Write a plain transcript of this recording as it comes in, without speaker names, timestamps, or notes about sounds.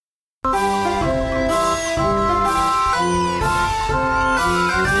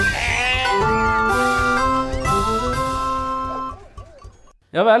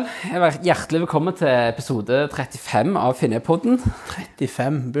Ja vel, hjertelig velkommen til episode 35 av Finnøypodden.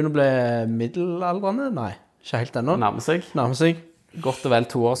 35, begynner å bli middelaldrende? Nei, ikke helt ennå. Nærmer seg. Godt og vel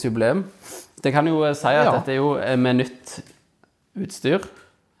 2 års jubileum. Det kan jo si at dette er jo med nytt utstyr.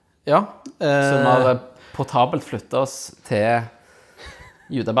 Ja. Som har portabelt flyttet oss til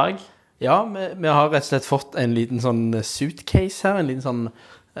Judaberg. Ja, vi har rett og slett fått en liten sånn suitcase her, en liten sånn,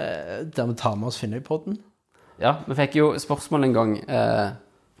 der vi tar med oss Finnøypodden. Ja, vi fikk jo spørsmål en gang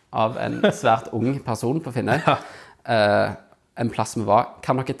av en svært ung person på Finnøy. En plass vi var.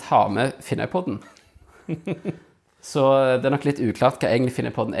 Kan dere ta med Finnøypodden? Så det er nok litt uklart hva egentlig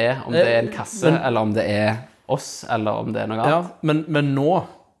Finnøypodden er. Om det er en kasse, eller om det er oss, eller om det er noe annet. Ja, men nå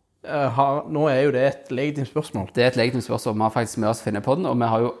er jo det et legitimt spørsmål. Det er et legitimt spørsmål. Vi har faktisk med oss Finnøypodden, og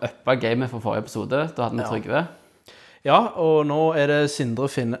vi har jo uppet gamet for forrige episode. Da hadde vi Trygve. Ja, og nå er det Sindre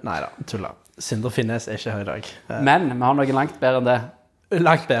Finnes... Nei da, tuller. Sindre Finnes er ikke her i dag. Men vi har noe langt bedre enn det.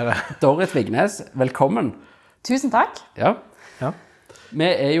 Langt bedre. Dorrit Vignes, velkommen. Tusen takk. Ja. Vi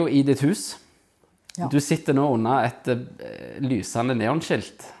er jo i ditt hus. Ja. Du sitter nå under et lysende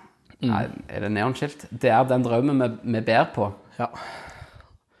neonskilt. Nei, er det neonskilt? Det er den drømmen vi ber på. Ja.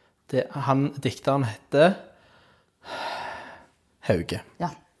 Dikteren heter Hauge. Ja.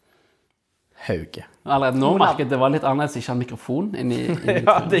 Hauge. Allerede nå merket det var litt annerledes ikke ha mikrofon inni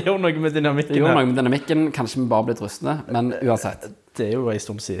ja, det gjorde noe med dynamikken. Det gjorde noe med dynamikken. Kanskje vi bare ble rustne, men uansett. Det er jo en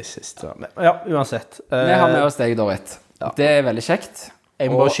stund siden sist. Ja, uansett. Vi har med oss deg, Dorrit. Ja. Det er veldig kjekt. Jeg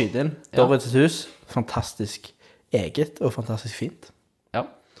må bare skyte inn. Dorrits hus, fantastisk eget og fantastisk fint. Ja.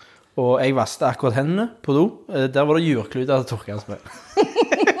 Og jeg vasste akkurat hendene på do. Der var det jordkluter til tørkens med.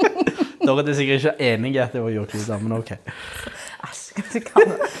 Dorrit er sikkert ikke enig i at det var jordkluter, men ok. Æsj, ikke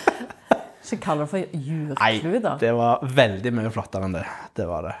kaller det for jordkluter. Nei, det var veldig mye flottere enn det. Det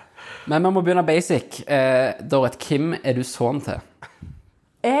var det. Men vi må begynne basic. Dorrit, hvem er du sånn til?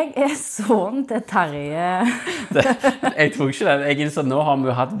 Jeg er sånn til Terje. Jeg tror ikke det. Jeg innså nå har vi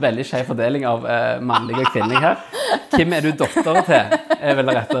jo hatt veldig skjev fordeling av mannlige og kvinnelige her. Hvem er du dotter til? Jeg vil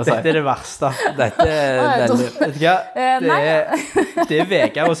rette å si. Dette er det verste. Dette er veldig... Vet du hva? Det er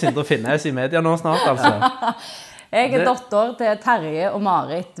Vegard og Sindre Finnes i media nå snart, altså. Jeg er dotter til Terje og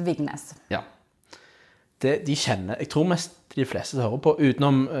Dorrit Vignes. Ja. De kjenner, jeg tror mest de fleste som hører på,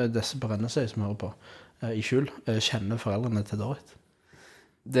 utenom disse på Rennesøy som hører på i skjul, kjenner foreldrene til Dorrit.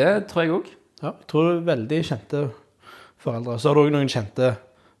 Det tror jeg også. Ja, jeg tror det er veldig kjente foreldre. Så har du også noen kjente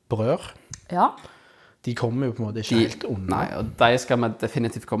brødre. Ja. De kommer jo på en måte ikke helt unna. Nei, og de skal vi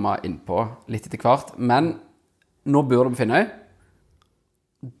definitivt komme inn på litt etter hvert. Men nå bor du på Finnøy.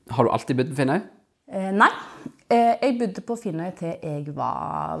 Har du alltid bodd på Finnøy? Nei. Jeg bodde på Finnøy til jeg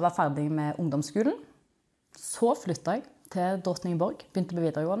var ferdig med ungdomsskolen. Så flyttet jeg til Drottningborg, begynte på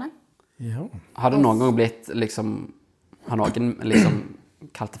videregående. Ja. Har det noen gang blitt liksom, har noen liksom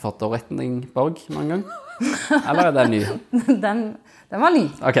kalt det for Drottningborg noen gang? Eller er det ny? Den var ny.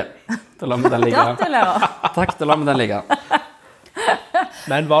 Ok, da lar vi den ligge. Gratulerer. Takk, da lar vi den ligge.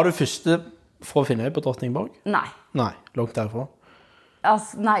 Men var du første fra Finnøy på Drottningborg? Nei. Nei, langt derfra.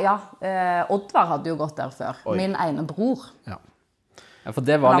 Altså, nei, ja. Oddvar hadde jo gått der før. Oi. Min ene bror. Ja. Ja, for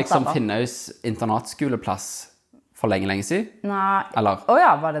det var liksom Finnøys internatskoleplass for lenge siden? Nei. Eller?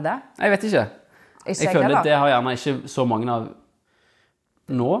 Ja, var det det? Jeg vet ikke. Jeg føler det har gjerne ikke så mange av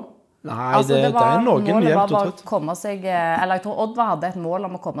nå. Nei, altså, det er noen jevnt og trøtt. Komme seg, eller jeg tror Oddvar hadde et mål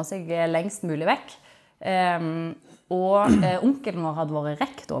om å komme seg lengst mulig vekk. Og onkelen vår hadde vært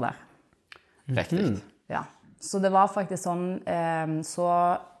rektor der. Riktig. Ja. Så det var faktisk sånn, så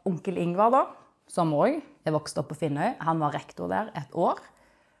onkel Ingvar da, som også er vokst opp på Finnøy, han var rektor der et år.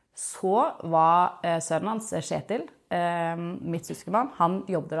 Så var sønnen hans Kjetil, mitt søskenbarn, han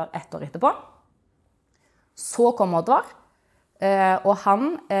jobbet der 1 år etterpå. Så kom Oddvar, og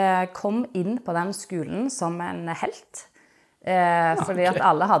han kom inn på den skolen som en helt. Fordi at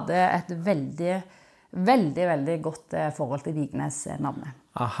alle hadde et veldig godt forhold til Vignes-navnet.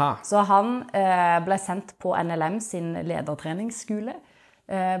 Aha. Så han ble sendt på NLM sin ledertreningsskole,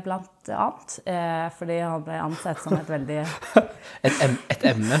 blant annet, fordi han ble ansett som et veldig... et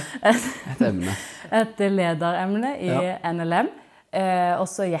emne. Et emne. Et lederemne i NLM. Og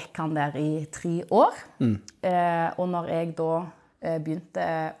så gikk han der i 3 år. Og når jeg da begynte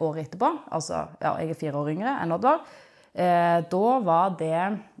året etterpå, altså, ja, jeg er 4 år yngre enn Oddvar, da var det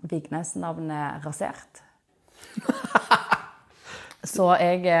Vignes-navnet rasert. Så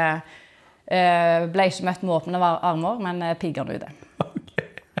jeg ble ikke møtt med åpne armer, men piggene ute. Okay.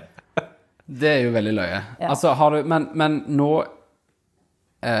 Det er jo veldig løye. Ja. Altså, men nå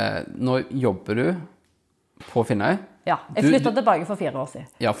jobber du på Finnøy. Ja, jeg flyttet tilbake for 4 år siden.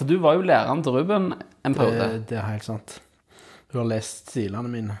 Ja, for du var jo læreren til Ruben en periode. Det er helt sant. Du har lest stilene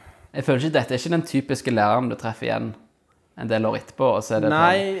mine. Jeg føler ikke dette er ikke den typiske læreren du treffer igjen en del år etterpå, og så er det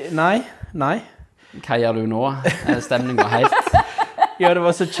Nei. Hva gjør du nå? Stemningen var helt... Ja, det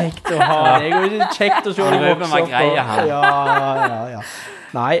var så kjekt å ha det. Jeg var ikke kjekt å se det vokse opp. Ja.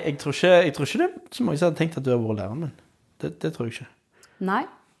 Nei, jeg tror ikke det er så mange som hadde tenkt at du har vært læreren min. Det tror jeg ikke. Nei.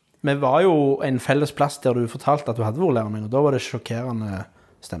 Vi var jo en felles plass der du fortalte at du hadde vært læreren min, og da var det sjokkerende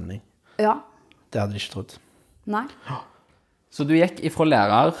stemning. Ja. Det hadde de ikke trodd. Nei. Så du gikk ifra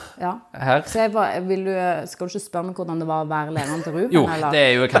lærer her? Så skal du ikke spørre meg hvordan det var å være læreren til Ruben? Jo, eller? det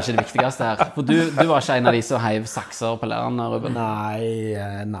er jo kanskje det viktigste her. For du var ikke en av de som heiv sakser på læreren, Ruben?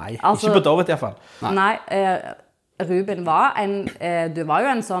 Nei. Altså, ikke på Dorrit i hvert fall. Nei, Ruben var du var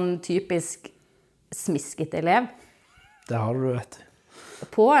jo en sånn typisk smisket elev. Det har du, vet du.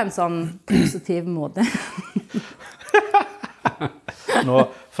 På en sånn positiv måte. Nå,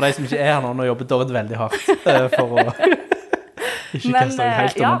 for de som ikke er her nå jobber Dorrit veldig hardt for å... Ikke kaste deg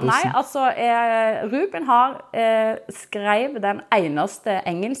helt under bussen. Nei, altså, Ruben har skrevet den eneste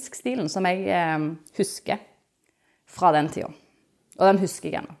engelskstilen som jeg husker fra den tiden. Og den husker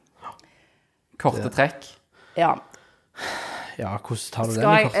jeg ennå. Korte trekk? Ja. Ja, hvordan tar du den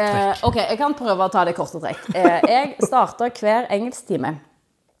i korte trekk? Ok, jeg kan prøve å ta det i korte trekk. Jeg startet hver engelsktime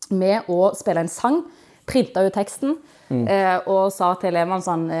med å spille en sang, printet ut teksten, og sa til elevene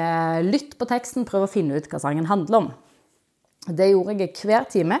sånn, lytt på teksten, prøv å finne ut hva sangen handler om. Det gjorde jeg hver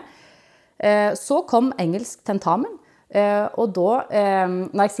time. Så kom engelsk tentamen, og da,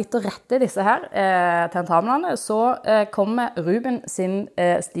 når jeg sitter og retter disse her tentamenene, så kommer Ruben sin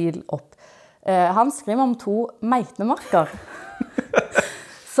stil opp. Han skriver om 2 meitemarker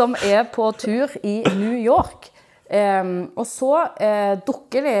som er på tur i New York. Og så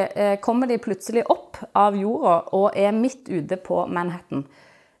kommer de plutselig opp av jorda og er midt ute på Manhattan.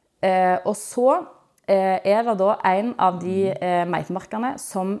 Og så er det da en av de meitemarkene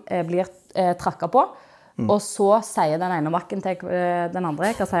som blir trakket på, og så sier den ene makken til den andre.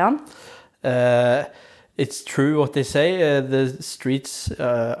 Hva sier han? It's true what they say, the streets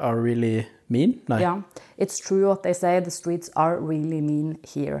are really mean. Nei. Ja, it's true what they say, the streets are really mean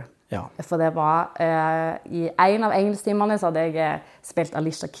here. Ja. For det var, i en av engelsktimene så hadde jeg spilt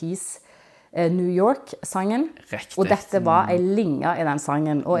Alicia Keys' New York-sangen. Riktig. Og dette var en linje i den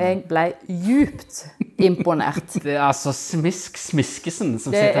sangen, og jeg ble djupt imponert. Det er altså Smiskesen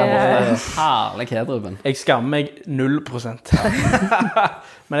som sitter her på herlighet, Ruben. Jeg skammer meg 0%.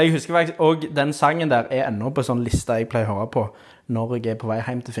 Men jeg husker faktisk, og den sangen der er enda på sånn liste jeg pleier å høre på når jeg er på vei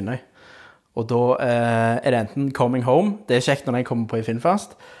hjem til Finnøy. Og da er det enten Coming Home, det er kjekt når jeg kommer på i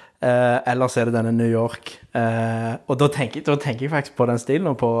Finnøyfast, ellers er det denne New York. Og da tenker jeg faktisk på den stilen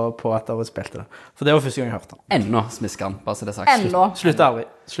og på at dere spilte det. For det var første gang jeg hørte den. Enda smiskan, bare så det er sagt. Enda. Slutt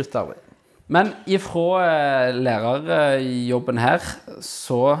aldri. Men ifra lærerjobben her,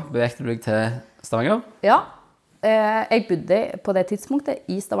 så bevegte du deg til Stavanger? Ja, jeg bodde på det tidspunktet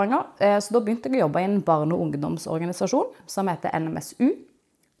i Stavanger, så da begynte jeg å jobbe i en barne- og ungdomsorganisasjon som heter NMSU.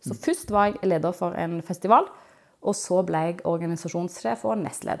 Så først var jeg leder for en festival, og så ble jeg organisasjonssjef og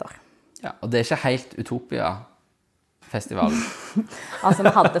nestleder. Ja, og det er ikke helt Utopia-festivalen? Altså,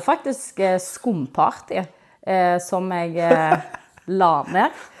 vi hadde faktisk skumparty som jeg la ned.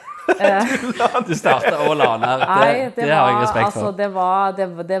 Du startet å la ned. Det har jeg respekt for.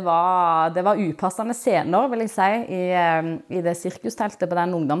 Altså, det var upassende scener, vil jeg si, i det sirkusteltet på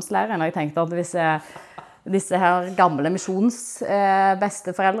den ungdomsleiren. Og jeg tenkte at disse her gamle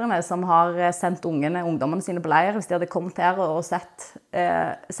misjonsbesteforeldrene som har sendt ungdommene sine på leir, hvis de hadde kommet her og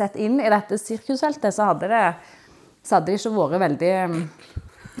sett inn i dette sirkusteltet, så hadde de ikke vært veldig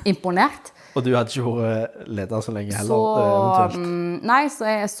imponert. Og du hadde ikke vært leder så lenge heller, eventuelt? Nei,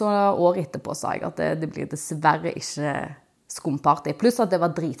 så året etterpå sa jeg at det blir dessverre ikke skumparty. Pluss at det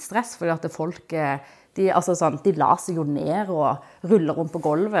var dritstress, fordi at folk... De la seg jo ned og ruller rundt på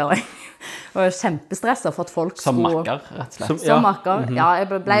gulvet, og var kjempestresset for at folk Som makker, rett og slett. Som makker, ja.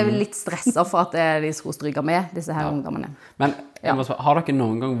 Jeg ble litt stresset for at de skulle stryke med, disse her ungdommene. Men har dere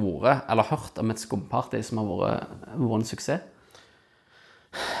noen gang vært, eller hørt om et skumparty som har vært en suksess?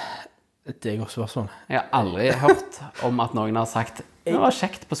 Det er godt spørsmål. Jeg har aldri hørt om at noen har sagt det var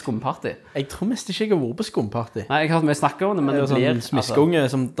kjekt på skumparty. Jeg tror mest ikke jeg har vært på skumparty. Nei, jeg har hørt mye snakke om det, men det blir... Sånn smiskunge,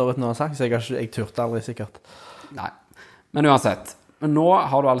 som Dorrit nå har sagt, så jeg turte aldri sikkert. Nei, men uansett. Men nå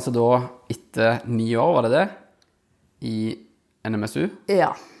har du altså da, etter 9 år, var det det? I NMSU?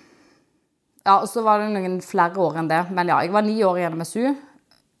 Ja. Ja, og så var det noen flere år enn det. Men ja, jeg var 9 år i NMSU,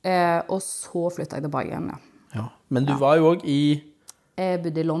 og så flyttet jeg tilbake igjen, ja. Ja, men du var jo også i... Jeg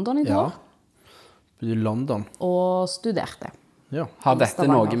bodde i London i 2 år. Bodde i London. Og studerte. Ja. Har dette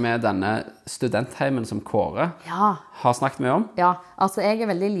noe med denne studentheimen som Kåre har snakket mye om? Ja, altså jeg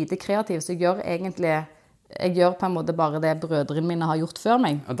veldig lite kreativ, så jeg gjør på en måte bare det brødrene mine har gjort før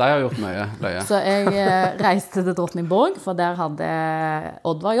meg. Og de har gjort mye løye. Så jeg reiste til Drottningborg, for der hadde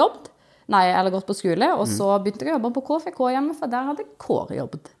Oddvar jobbet. Eller gått på skole, og så begynte jeg å jobbe på KFK hjemme, for der hadde Kåre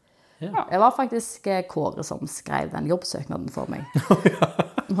jobbet. Ja. Det var faktisk Kåre som skrev den jobbsøknaden for meg.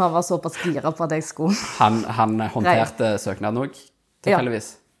 Han var såpass gira på at jeg skulle... Han håndterte søknaden også,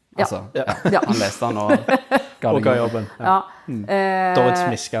 tilfeldigvis. Ja. Altså, han leste den og ga jobben. Ja. Dorrit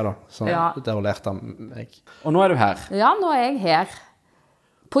Vignes da, så det har lært av meg. Og nå er du her. Ja, nå er jeg her.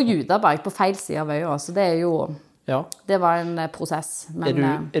 På Judaberg, på feil side av øya, så det er jo... Ja. Det var en prosess.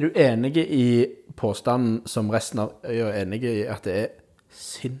 Men, er du enig i påstanden som resten av øya er enig i at det er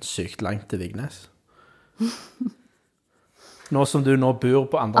sinnssykt langt til Vignes? Nå som du nå bor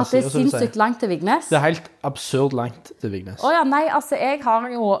på andre siden, at det er sinnssykt langt til Vignes? Det er helt absurd langt til Vignes. Nei, altså jeg har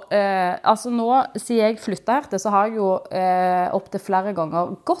jo, nå, siden jeg flyttet her til, så har jeg jo opp til flere ganger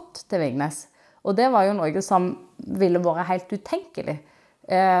gått til Vignes. Og det var jo noe som ville vært helt utenkelig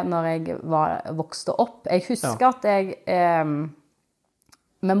når jeg vokste opp. Jeg husker at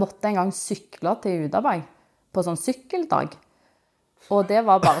vi måtte en gang sykle til Judaberg på sånn sykkeldag. Og det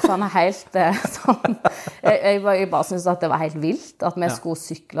var bare sånn helt sånn, jeg bare syntes at det var helt vilt at vi skulle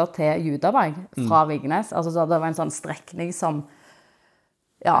sykle til Judaberg fra Vignes. Altså så det var en sånn strekning som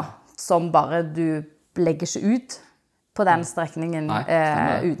bare du legger ikke ut på den strekningen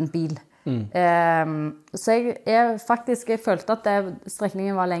uten bil. Så jeg følte at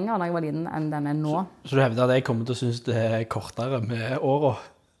strekningen var lengre når jeg var liten enn den er nå. Så du hevder at jeg kommer til å synes det er kortere med årene?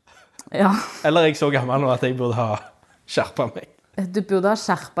 Ja. Eller jeg så gammel nå at jeg burde ha skjerpet meg? Du burde ha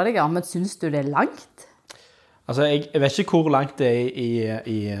skjerpet deg, men synes du det er langt? Altså, jeg vet ikke hvor langt det er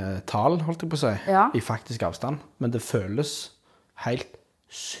i tal, holdt jeg på å si, i faktisk avstand, men det føles helt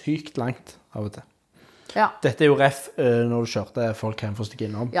sykt langt av og til. Ja. Dette er jo ref når du kjørte folk hjem for å stikke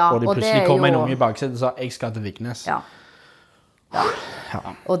innom, og de plutselig kom en unge i baksetet og sa, jeg skal til Vignes. Ja.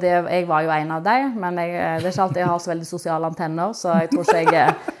 Og jeg var jo en av dem, men det er ikke alltid jeg har så veldig sosiale antenner, så jeg tror ikke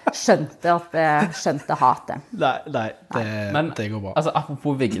jeg skjønte hatet. Nei, det går bra. Altså,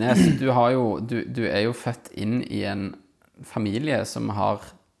 apropos Vignes, du er jo født inn i en familie som har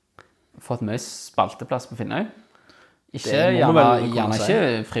fått mye spalteplass på Finnøy. Gjerne ikke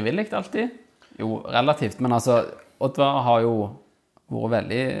frivilligt alltid. Jo, relativt, men altså, Oddvar har jo vært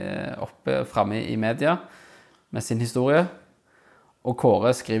veldig oppe fremme i media med sin historie. Og Kåre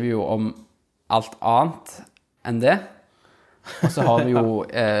skriver jo om alt annet enn det. Og så har vi jo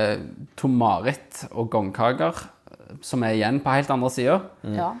tomarit og gongkager, som er igjen på helt andre sider.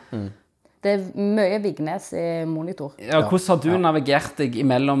 Ja. Det er mye Vignes i monitor. Ja, hvordan har du navigert deg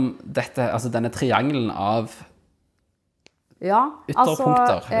imellom dette, altså denne triangelen av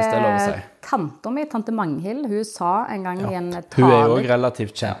ytterpunkter, hvis det er lov å si? Tante Manghild, hun sa en gang i en tale... Hun er jo også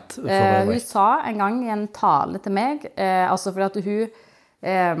relativt kjent. Hun sa en gang i en tale til meg, altså fordi at hun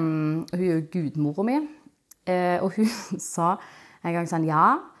er jo gudmora mi, og hun sa en gang sånn,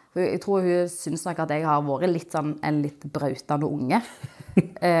 jeg tror hun synes nok at jeg har vært litt sånn en litt brautende unge,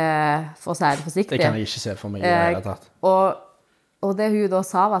 for å si det forsiktig. Det kan jeg ikke se for meg i det hele tatt. Og det hun da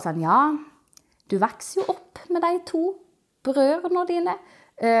sa var sånn, du vokser jo opp med de to brødrene dine,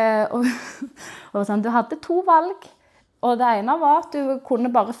 og sånn, du hadde 2 valg, og det ene var at du kunne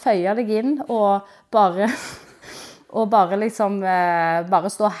bare føye deg inn og bare liksom bare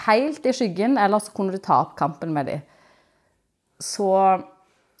stå helt i skyggen, eller så kunne du ta opp kampen med dem. Så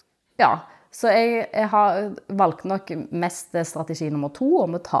jeg har valgt nok mest strategi nummer 2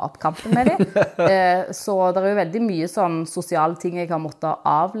 om å ta opp kampen med dem. Så det er jo veldig mye sånn sosiale ting jeg har måttet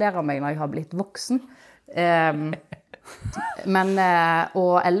avlære meg når jeg har blitt voksen. Men,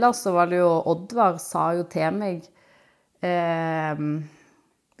 og ellers så var det jo, Oddvar sa jo til meg,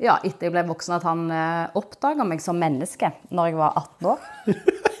 etter jeg ble voksen, at han oppdaget meg som menneske når jeg var 18 år.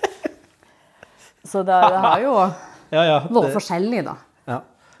 Så det har jo vært forskjellig da.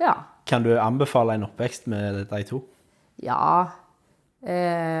 Ja. Kan du anbefale en oppvekst med de to? Ja,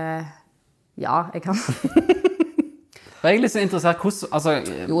 jeg kan. Jeg er litt så interessert, hvordan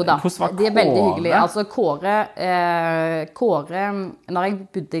var Kåre? De er veldig hyggelige. Altså Kåre, når jeg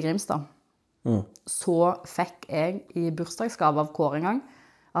bodde i Grimstad, så fikk jeg i bursdagsgave av Kåre en gang,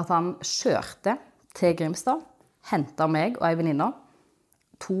 at han kjørte til Grimstad, hentet meg og en venninne,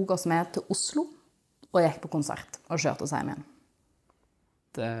 tok oss med til Oslo, og gikk på konsert, og kjørte oss hjem igjen.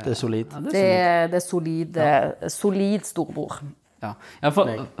 Det er solid. Det er solid storbror. Ja,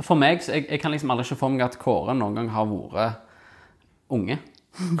 for meg, jeg kan liksom aldri ikke få meg at Kåre noen gang har vært unge.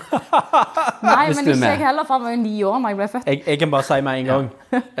 Nei, men ikke jeg heller, for han var jo 9 år når jeg ble født. Jeg kan bare si med en gang,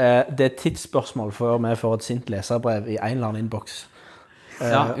 det er et tidsspørsmål før vi får et sint leserbrev i en eller annen innboks.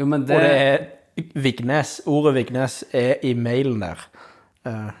 Men det... Og det er Vignes, ordet Vignes er i mailen der.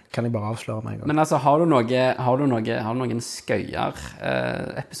 Kan jeg bare avsløre meg en gang. Men altså, har du noen skøyer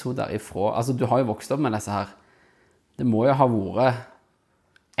episoder ifra? Altså, du har jo vokst opp med disse her. Det må jo ha vært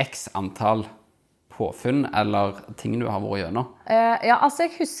x antall påfunn eller ting du har vært gjennom. Ja, altså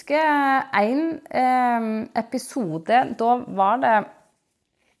jeg husker en episode, da var det,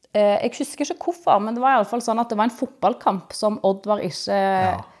 jeg husker ikke hvorfor, men det var i alle fall sånn at det var en fotballkamp som Oddvar ikke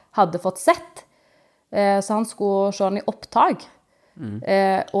hadde fått sett. Så han skulle se den i opptak.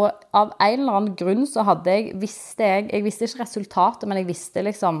 Og av en eller annen grunn så visste jeg visste ikke resultatet, men jeg visste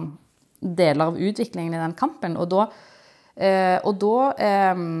liksom deler av utviklingen i den kampen. Og da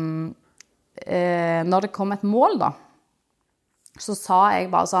når det kom et mål da, så sa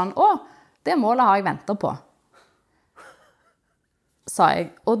jeg bare sånn, det målet har jeg ventet på, sa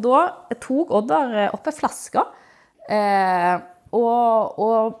jeg. Og da tok Oddvar opp en flaske,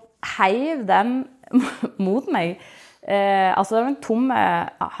 og heiv den mot meg. Altså det var en tom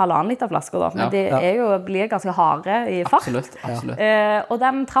 1,5 liter flaske da, men de blir ganske harde i fart. Absolutt. Og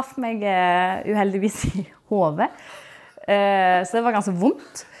den traff meg uheldigvis i hodet. Så det var ganske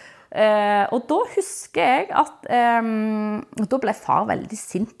vondt. Og da husker jeg at da ble far veldig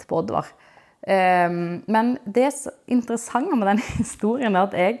sint på Oddvar. Men det interessante med den historien er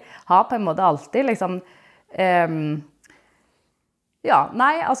at jeg har på en måte alltid liksom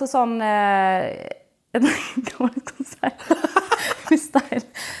altså sånn hva skal jeg si?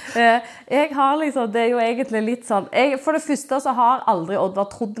 Jeg har liksom, det er jo egentlig litt sånn, for det første så har aldri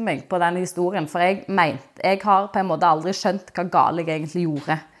Oddvar trodd meg på den historien, for jeg har på en måte aldri skjønt hva gale jeg egentlig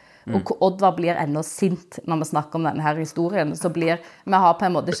gjorde. Og Oddvar blir enda sint når vi snakker om denne her historien, vi har på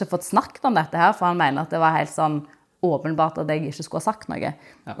en måte ikke fått snakket om dette her, for han mener at det var helt sånn åpenbart at jeg ikke skulle ha sagt noe.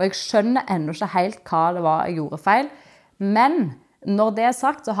 Og jeg skjønner enda ikke helt hva det var jeg gjorde feil, men når det er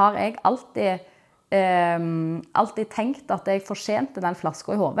sagt, så har jeg alltid tenkt at jeg fortjente den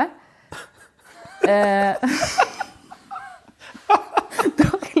flaska i hodet.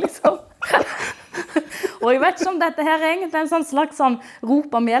 Liksom. Og jeg vet ikke om dette her egentlig er en sånn slags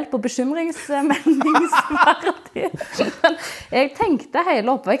rop om hjelp og bekymringsmeldingsverdig. Men jeg tenkte hele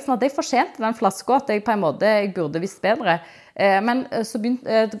oppveksten at jeg fortjente den flaska, at jeg på en måte jeg burde visst bedre. Men så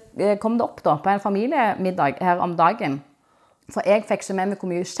kom det opp da, på en familiemiddag her om dagen. For jeg fikk ikke med meg hvor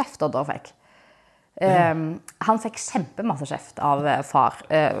mye kjeft Oddvar fikk. Han fikk kjempemasse kjeft av far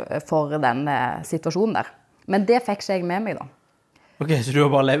for den situasjonen der. Men det fikk ikke jeg med meg da. Ok, så du har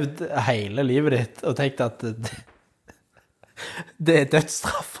bare levd hele livet ditt og tenkt at det er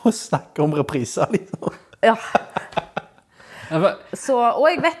dødsstraff å snakke om repriser, liksom? Ja. Og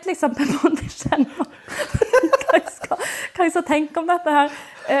jeg vet liksom på en måte ikke hva jeg skal tenke om dette her.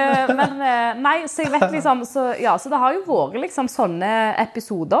 Men nei, så jeg vet liksom, så det har jo vært liksom sånne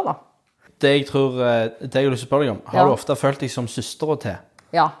episoder da. Det jeg har lyst til å spørre deg om, har du ofte følt deg som søster til?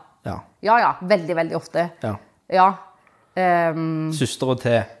 Ja, veldig, veldig ofte. Ja. Søster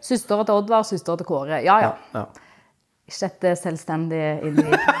til? Søster til Oddvar, søster til Kåre. Ja. Ikke et selvstendig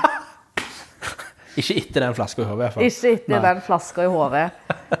individ. Ikke etter den flaska i hodet, i hvert fall. Ikke etter den flaska i hodet.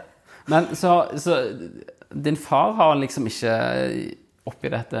 Men så din far har liksom ikke oppi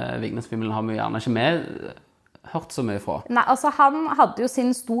dette Vignes-familien har vi gjerne ikke med hørt så mye fra. Nei, altså han hadde jo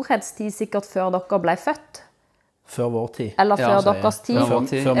sin storhetstid sikkert før dere ble født. Før vår tid. Eller før deres tid. Før min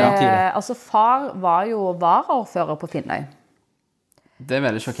tid. Altså far var jo varaordfører på Finnøy. Det er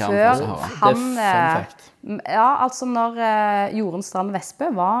veldig sjokkerende for oss å høre. Det er fun fact. Ja, altså når Jorunn Strand Vestbø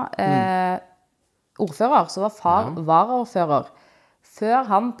var ordfører, så var far varaordfører. Før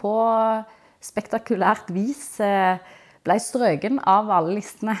han på spektakulært vis ble strøken av alle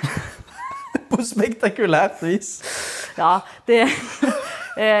listene. På spektakulært vis? Ja, det...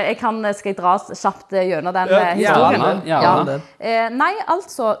 skal jeg dra kjapt gjennom den historien? Ja. Nei,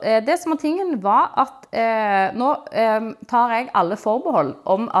 altså, det som var tingen var at nå tar jeg alle forbehold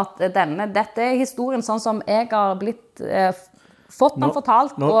om at dette er historien sånn som jeg har blitt fått den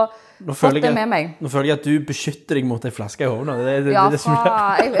fortalt og fått det med meg. Nå føler jeg at du beskytter deg mot en flaske i hodet.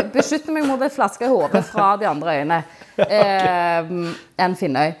 Jeg beskytter meg mot en flaske i hodet fra de andre øyene enn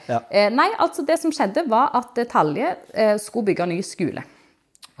Finnøy. Nei, altså det som skjedde var at Talje skulle bygge en ny skole.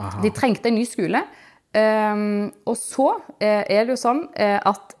 Aha. De trengte en ny skole, og så er det jo sånn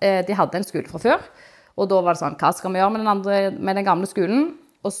at de hadde en skole fra før, og da var det sånn, hva skal vi gjøre med den gamle skolen?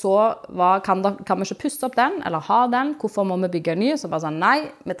 Og så kan vi ikke pusse opp den, eller ha den, hvorfor må vi bygge en ny? Så var det sånn, nei,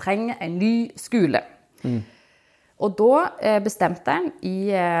 vi trenger en ny skole. Og da bestemte en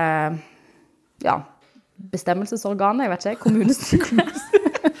i, bestemmelsesorganet, jeg vet ikke, kommunestyret.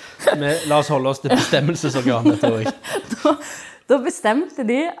 La oss holde oss til bestemmelsesorganet, tror jeg. Da bestemte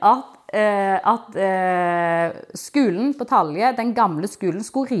de at skolen på Talje, den gamle skolen,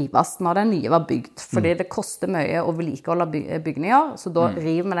 skulle rives når den nye var bygd. Fordi det koster mye å vedlikeholde bygninger, så da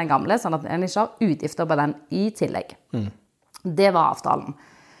river vi den gamle, sånn at en ikke har utgifter på den i tillegg. Det var avtalen.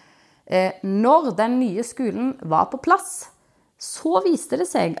 Når den nye skolen var på plass, så viste det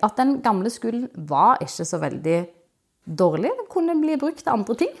seg at den gamle skolen var ikke så veldig dårlig. Den kunne bli brukt til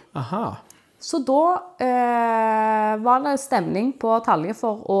andre ting. Aha. Så da var det stemning på Talje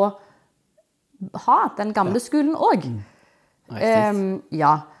for å ha den gamle skolen også.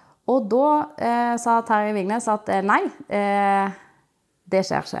 Ja. Og da sa Terje Vignes at nei, det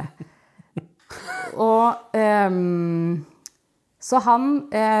skjer ikke. Og så han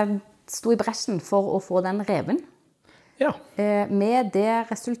sto i bresjen for å få den reven. Ja. Med det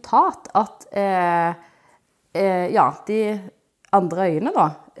resultat at de andre øyene da,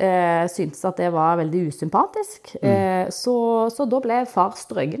 syntes at det var veldig usympatisk. Så da ble far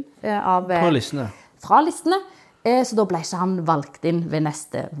strøgen Fra listene. Fra listene. Så da ble ikke han valgt inn ved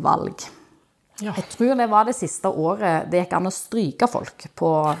neste valg. Ja. Jeg tror det var det siste året det gikk an å stryke folk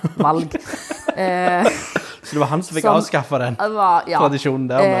på valg. Så det var han som fikk avskaffet den tradisjonen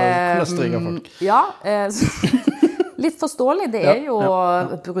der med å kunne stryke folk. Ja, litt forståelig. Det er jo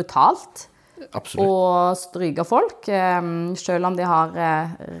brutalt. Absolutt. Og stryke folk, selv om de har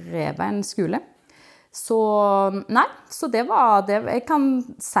revet en skole. Så, nei, så det var, jeg kan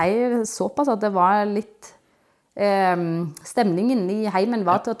si såpass at det var litt, stemningen i heimen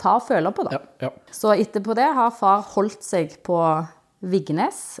var til å ta og føle på da. Ja. Så etterpå det har far holdt seg på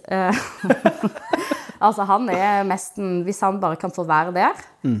Vignes. Altså han nesten, hvis han bare kan få være der,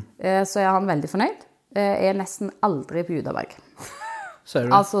 så han veldig fornøyd. Nesten aldri på Judaberg. Ser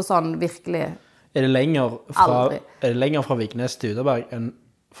du det? Altså sånn virkelig Er det lenger fra Vignes til Judaberg enn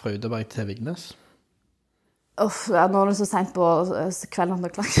fra Judaberg til Vignes? Nå det så sent på kvelden og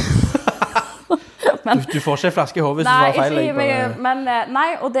klokken. Du får ikke en flaske i hovedet hvis du svarer feil. Nei,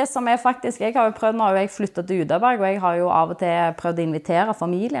 og det som faktisk, jeg har jo prøvd, nå har jeg flyttet til Judaberg, og jeg har jo av og til prøvd å invitere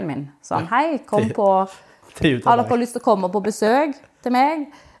familien min. Sånn, hei, kom på, har dere lyst til å komme på besøk til meg?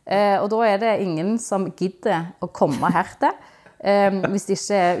 Og da det ingen som gidder å komme her til. Hvis det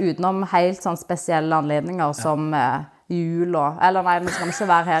ikke utenom helt sånn spesielle anledninger som jul eller nei, vi skal ikke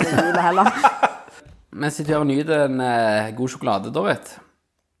være her i jul heller. Vi sitter her og nyter en god sjokolade, Dorrit.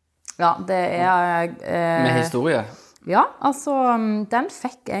 Ja, det med historie. Ja, altså, den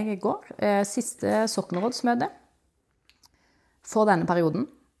fikk jeg i går. Siste soknerådsmøte for denne perioden.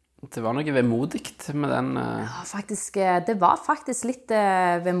 Det var noe vemodigt med den... Ja, faktisk, det var faktisk litt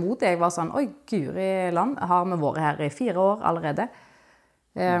vemodig. Jeg var sånn, oi, Guri land, har vi vært her i 4 år allerede.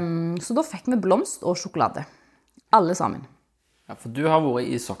 Så da fikk vi blomst og sjokolade. Alle sammen. Ja, for du har vært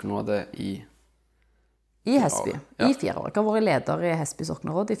i soknerådet i Hesby, i 4 år. Jeg har vært leder i Hesby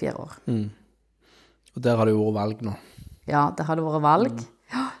sokneråd i 4 år. Og der har det jo vært valg nå. Ja, der har det vært valg.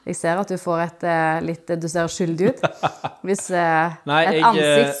 Jeg ser at du får du ser skyldig ut. Hvis et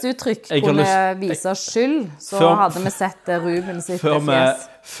ansiktsuttrykk kunne vise skyld, så hadde vi sett Ruben sitt fjes.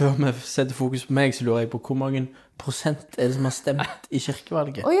 Før vi setter fokus på meg, så lurer jeg på hvor mange prosent det som har stemt i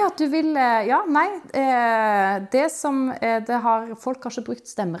kirkevalget? Ja, du vil... Ja, nei. Det som... folk har ikke brukt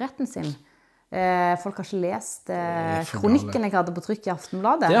stemmeretten sin. Folk har ikke lest kronikken jeg hadde på trykk i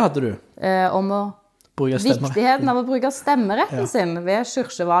Aftenbladet. Det hadde du. Om viktigheten av å bruke stemmeretten sin ved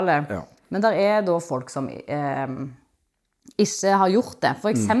kirkevalget. Ja. Men der da folk som ikke har gjort det. For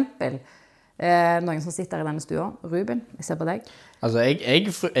eksempel, noen som sitter i denne stua. Ruben, jeg ser på deg. Altså, jeg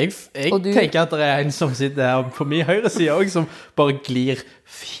tenker at det en som sitter her på min høyre side også, som bare glir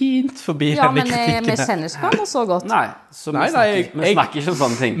fint forbi denne kritikken. Ja, men vi kjenner ikke hverandre så godt. Nei, så vi snakker ikke om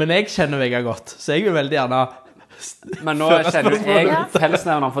sånne ting. Men jeg kjenner Vegard godt, så jeg vil veldig gjerne... Men nå kjenner jeg,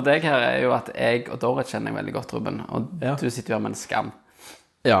 fellesnevner for deg her jo at jeg og Dorrit kjenner jeg veldig godt, Ruben. Og du sitter jo her med en skam.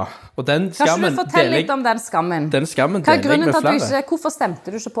 Ja, og den skammen... Kanskje du forteller litt om den skammen? Den skammen deler jeg med flere. Hvorfor stemte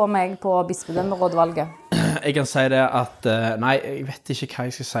du ikke på meg på bispedømmerådvalget? Jeg kan si det at... Nei, jeg vet ikke hva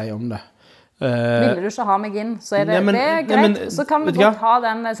jeg skal si om det. Ville du ikke ha meg inn, så det greit. Så kan vi godt ha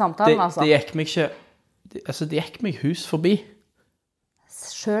den samtalen, altså. Det gikk meg ikke... Altså, det gikk meg hus forbi.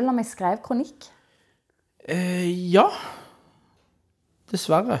 Selv om jeg skrev kronikk? Ja,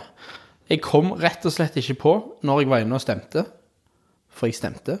 dessverre. Jeg kom rett og slett ikke på når jeg var inne og stemte, for jeg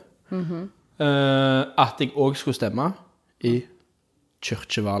stemte, at jeg også skulle stemme i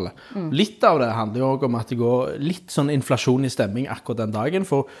kirkevalget. Litt av det handler jo også om at det går litt sånn inflasjon i stemming akkurat den dagen,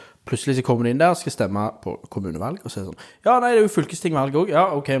 for plutselig så kommer de inn der og skal stemme på kommunevalg, og så er det sånn, ja, nei, det er jo fylkestingvalg også, ja,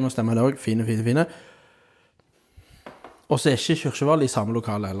 ok, må stemme det også, fine. Og så er ikke kirkevalget i samme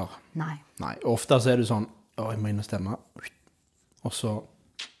lokale heller. Nei. Og ofte så er det sånn, jeg må inn og stemme, og så...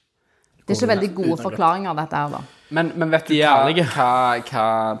 Det er ikke veldig gode forklaringer, dette her, da. Men vet du hva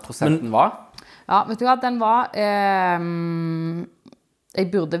prosenten var? Ja, vet du hva, den var... jeg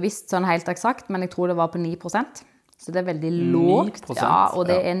burde visst sånn helt eksakt, men jeg tror det var på 9%. Så det er veldig lågt. 9%, ja, og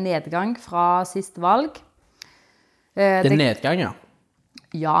det er nedgang fra sist valg. Det er nedgang, ja.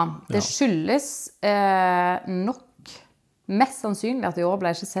 Ja, det skyldes nok mest sannsynlig at i år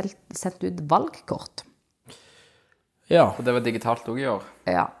ble ikke sendt ut valgkort. Ja. Og det var digitalt også i år.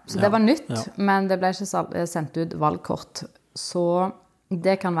 Ja, så det var nytt, men det ble ikke sendt ut valgkort. Så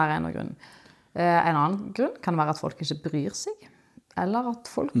det kan være en av grunnen. En annen grunn kan være at folk ikke bryr seg, eller at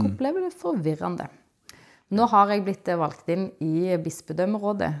folk opplever det forvirrende. Nå har jeg blitt valgt inn i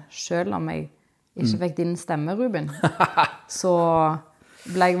bispedømmerådet, selv om jeg ikke fikk din stemme, Ruben. Så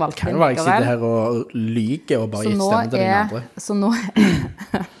ble jeg valgt inn likevel. Kan jo være jeg sitter her og lyger og bare gir stemme til den andre. Så nå...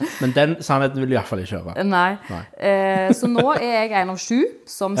 Men den sannheten vil du i hvert fall ikke høre. Nei. Så nå er jeg en av 7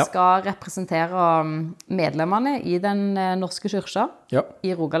 som skal representere medlemmene i den norske kyrkja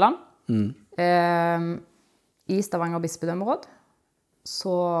i Rogaland. I Stavanger bispedømmeråd.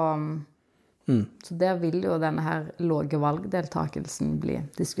 Så der vil jo denne her låge valgdeltakelsen bli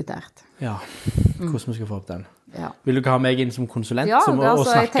diskutert. Ja, hvordan vi skal få opp den. Ja. Vil du ikke ha meg inn som konsulent og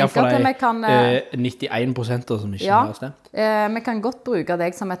snakke for deg 91% som ikke har stemt? Vi kan godt bruke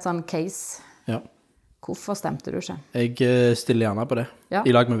deg som et sånn case. Ja. Hvorfor stemte du ikke? Jeg stiller gjerne på det,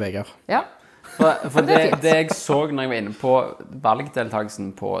 i lag med Vegard. Ja. For det jeg så når jeg var inne på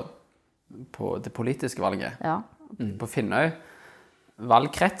valgdeltakelsen på det politiske valget, på Finnøy,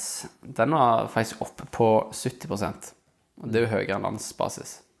 valgkrets, den var faktisk oppe på 70%. Og det er jo høyere enn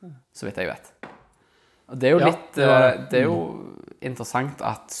landsbasis, så vidt jeg vet. Og det er jo det er jo interessant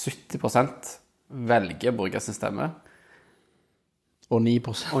at 70% velger å bruke sin stemme. Og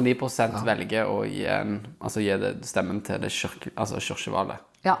 9%. Velger å gi det stemmen til det kirkevalget.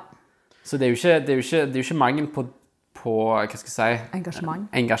 Ja. Så det er jo ikke mangel på hva skal jeg si?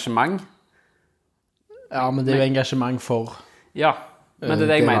 Engasjement. Ja, men det er jo engasjement for... Ja, men det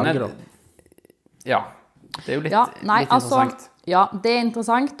er det jeg mener. Ja, det er jo litt interessant. Ja, det er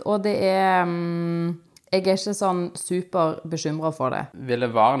interessant, og det er... jeg er ikke sånn superbekymret for det. Vil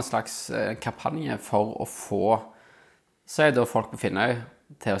det være en slags kampanje for å få, så er det folk på Finnøy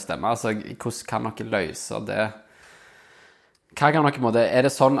til å stemme? Altså, hvordan kan dere løse det? Hva kan dere på en måte... Er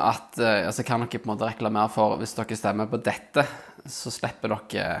det sånn at... kan dere på en måte reklamere for, hvis dere stemmer på dette, så slipper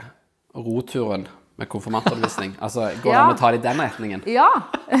dere roturen med konfirmantundervisning? Altså, går det an å ta det i den retningen? Ja,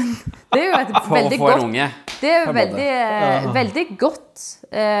 det er jo et veldig godt... Det er jo veldig godt,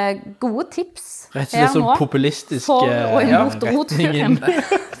 gode tips rett og slett sånn populistisk for og imot roturen,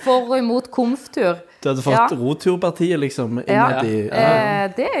 for og imot konftur. Du hadde fått roturpartiet liksom innad i...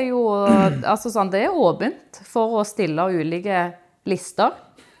 Det er jo, altså sånn, det er åpent for å stille ulike lister,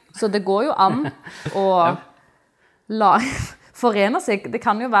 så det går jo an å forene seg. Det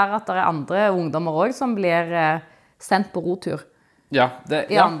kan jo være at det er andre ungdommer også som blir sendt på rotur. Ja,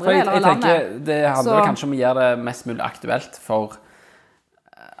 for jeg tenker det handler kanskje om å gjøre det mest mulig aktuelt for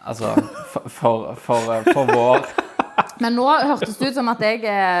vår... Men nå hørtes det ut som at jeg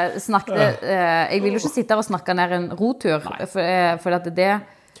snakket... jeg vil jo ikke sitte og snakke ned en rotur, for at det...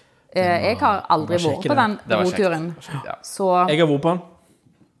 jeg har aldri vært på den roturen. Så... Jeg har vært på den.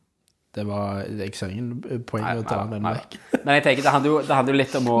 Jeg ser ingen poeng å ta den vekk. Men jeg tenker, det handler jo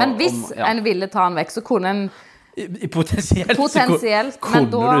litt om å... Men hvis en ville ta den vekk, så kunne en... Potensielt, men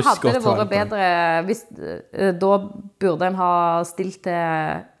da hadde det vært bedre hvis, da burde en ha stilt til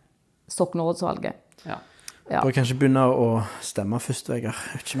Soknerådsvalget. Ja. Bør kanskje begynne å stemme først, Vegard.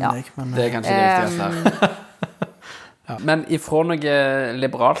 Men... Det er kanskje det viktigste. Men ifra noe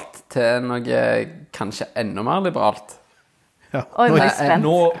liberalt til noe kanskje enda mer liberalt. Ja. Oi, nå er jeg spent.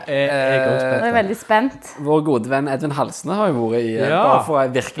 Nå er jeg også spent. Nå er jeg veldig spent. Vår gode venn Edvin Halsne har jo vært i, bare for å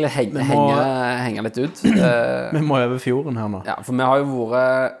virkelig henge litt ut. Vi må over fjorden her nå. Ja, for vi har jo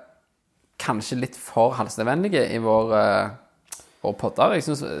vært kanskje litt for halsnevennlige i vår podder. Jeg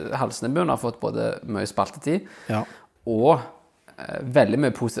synes Halsnebuen har fått både mye spaltetid og veldig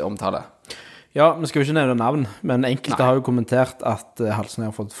mye positiv omtale. Ja, vi skal jo ikke nevne navn, men enkelte har jo kommentert at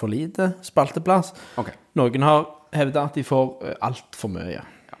Halsne har fått for lite spalteplass. Okay. Noen har hevdet at de får alt for mye.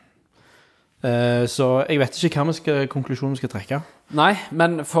 Så jeg vet ikke hva konklusjonen vi skal trekke. Nei,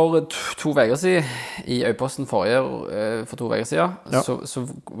 men for 2 veker siden, i Øyposten for 2 veker siden, så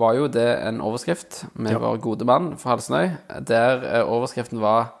var jo det en overskrift med vår gode mann fra Halsnøy, der overskriften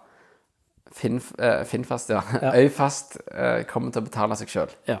var Finnfast, Øyfast kommer til å betale seg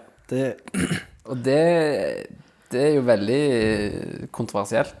selv. Ja, Og det er jo veldig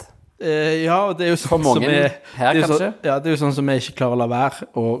kontroversielt. Og det er jo sånn som her, kanskje? Det er jo sånn som vi ikke klarer å la være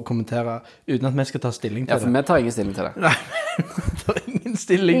å kommentere uten at vi skal ta stilling til det. Ja, for vi tar ingen stilling til det. Nei, vi tar ingen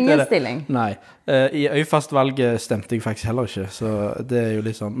stilling til det. Ingen stilling? Nei. I Øyfastvalget stemte jeg faktisk heller ikke, så det er jo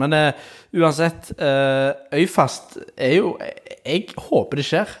litt sånn. Men uansett, Øyfast er jo, jeg håper det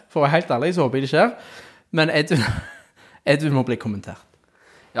skjer, for å være helt ærlig så håper jeg det skjer, men Edvin må bli kommentert.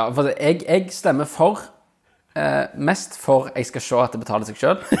 Ja, for jeg stemmer for, mest for jeg skal se at det betaler seg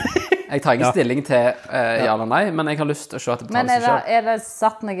selv. Jeg tar ikke stilling til ja eller nei, men jeg har lyst til å se at det betaler seg selv. Men er det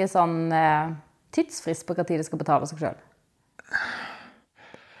satt noe sånn tidsfrist på hva tid det skal betale seg selv?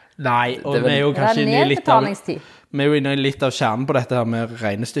 Nei, og vi er jo kanskje inne i litt av kjernen på dette her med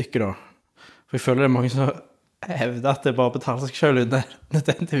regnestykket da. For jeg føler det er mange som hevder at det bare betaler seg selv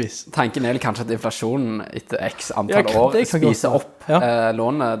nødvendigvis. Tanken er kanskje at inflasjonen etter x antall år spiser opp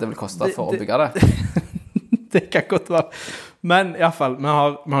lånet det vil koste for å bygge det. Det kan godt være. Men i hvert fall, vi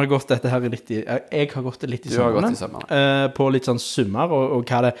har gått dette her litt i... Jeg har gått det litt i sømmerne. På litt sånn summer og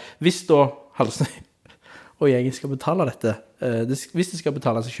hva det... Hvis da Halsnøy og jeg skal betale dette, hvis det skal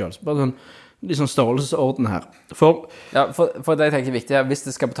betale seg selv, så bare sånn, litt sånn størrelsesorden her. For det jeg tenker er viktig, hvis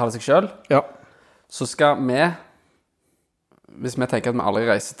det skal betale seg selv, så skal vi, hvis vi tenker at vi aldri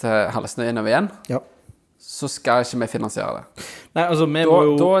reiser til Halsnøy innover igjen, så skal ikke vi finansiere det. Nei, altså,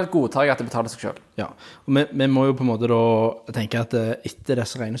 da godtar jeg at det betaler seg selv. Ja, og vi må jo på en måte da tenke at etter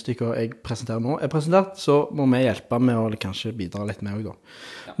disse regnestykker jeg presenterer nå er presentert, så må vi hjelpe med å kanskje bidra litt med også da.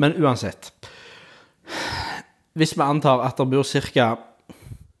 Ja. Men uansett, hvis vi antar at det bor cirka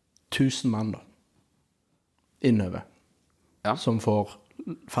 1000 mann da, innover, som får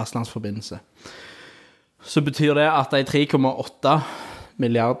fastlandsforbindelse, så betyr det at de 3,8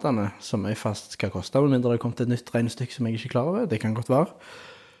 milliardene som Øyfast skal koste, med mindre det har kommet et nytt regnestykke som jeg ikke klarer over, det kan godt være,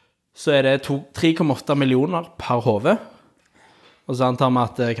 så er det 3,8 millioner per hode, og så antar vi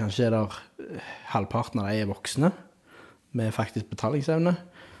at kanskje er der halvparten av de er voksne, med faktisk betalingsevne,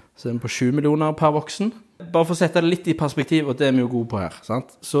 så er det på 7 millioner per voksen. Bare for å sette det litt i perspektiv, og det er vi jo gode på her,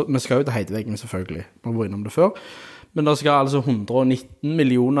 sant? Så vi skal jo til Heidveggen selvfølgelig, vi har vært innom det før, men det skal altså 119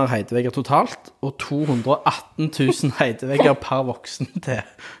 millioner heidevegger totalt, og 218 000 heidevegger per voksen til,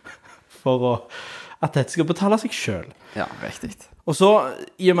 for at dette skal betale seg selv. Ja, riktig. Og så,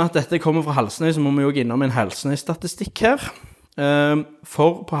 i og med at dette kommer fra Halsnøy, så må vi jo innom en Halsnøy-statistikk her.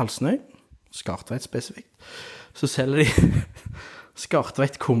 For på Halsnøy, Skartveit spesifikt, så selger de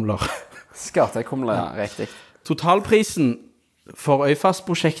skartveitkumler. Skartveitkumler, ja, riktig. Totalprisen for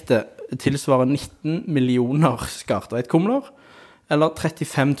Øyfast-prosjektet tilsvarer 19 millioner skartveitkumler, eller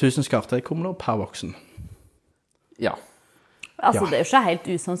 35 000 skartveitkumler per voksen. Ja. Altså, det er jo ikke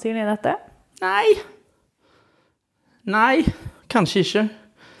helt usannsynlig dette. Nei, kanskje ikke.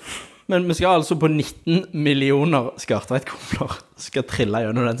 Men vi skal altså på 19 millioner skartveitkumler. Skal trille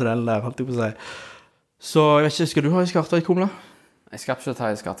gjennom den tunnelen der, holdt jeg på å si. Så, jeg vet ikke, skal du ha en skartveitkumler? Jeg skal ikke ta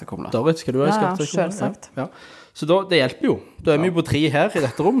en skartveitkumler. Dorrit, skal du ha en skartveitkumler? Ja, selvsagt. Ja. Så da, det hjelper jo. Da er vi på 3 her i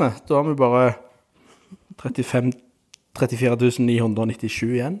dette rommet. Da har vi bare 34 997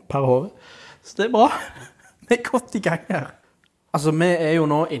 igjen per hode. Så det er bra. Vi er godt i gang her. Altså, vi er jo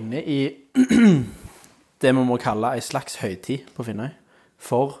nå inne i det vi må kalle en slags høytid på Finnøy.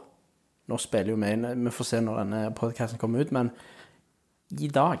 For, nå spiller jo vi inn, vi får se når denne podcasten kommer ut, men i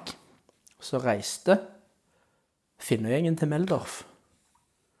dag så reiste Finnøygjengen til Meldorf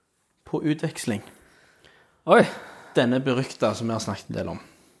på utveksling. Oi! Denne berykta som vi har snakket en del om.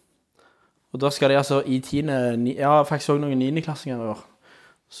 Og da skal de altså i faktisk også noen 9-klassinger i år,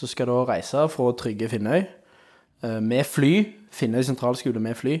 så skal de reise fra Trygge Finnøy, med fly, Finnøy sentralskole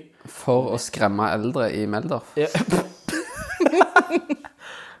med fly. For å skremme eldre i Meldorf. Ja.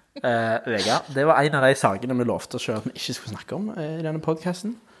 Vegard, det var en av de sakene vi lovte oss selv at vi ikke skulle snakke om i denne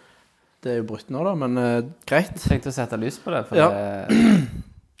podcasten. Det er jo brutt nå da, men greit. Jeg tenkte å sette lys på det, for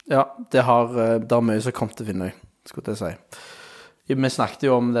Ja, det har mye som kom til Finnøy, skulle jeg si. Vi snakket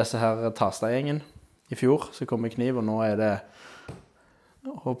jo om disse her Tarstad-gjengen i fjor, så kom kniv, og nå er det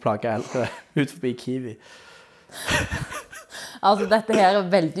å plage eldre ut forbi Kiwi. Altså, dette her er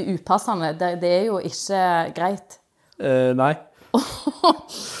veldig upassende. Det er jo ikke greit. Nei.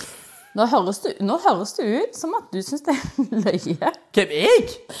 Nå høres det ut som at du synes det er løye. Hvem, jeg?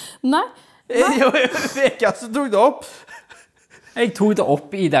 Nei. Jeg som tok det opp. Jeg tok det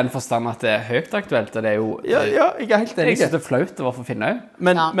opp I den forstand at det høyt aktuelt, og det jo... Ja, jeg helt enig. Jeg synes det flaut overfor Finnøy.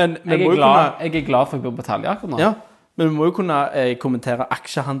 Men jeg glad for å bo på Talje akkurat nå. Ja, men vi må jo kunne kommentere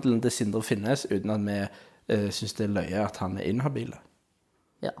aksjehandelen til Sindre Finnes uten at vi synes det løye at han inhabile.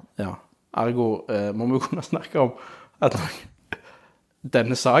 Ja. Ergo må vi jo kunne snakke om at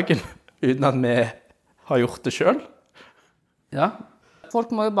denne saken uten at vi har gjort det selv. Ja. Folk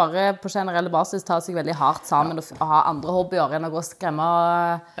må jo bare på generelle basis ta seg veldig hardt sammen og ha andre hobbyer enn å gå og skremme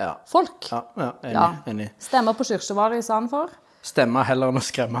folk. Ja, enig. Stemme på kirkevalget I stedet for. Stemme heller enn å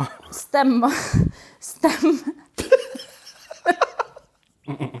skremme. Stemme.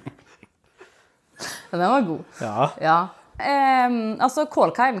 Den var god. Ja. Altså,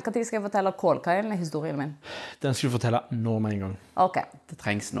 Kålkaien. Hva tid skal jeg fortelle Kålkaien I historien min? Den skal du fortelle nå med en gang. Ok. Det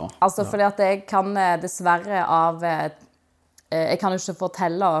trengs nå. Altså, fordi at jeg kan dessverre jeg kan jo ikke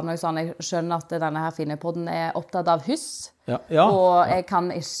fortelle noe sånn, jeg skjønner at denne her Finnøypodden opptatt av hus, og jeg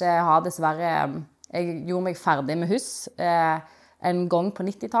kan ikke ha dessverre, jeg gjorde meg ferdig med hus en gang på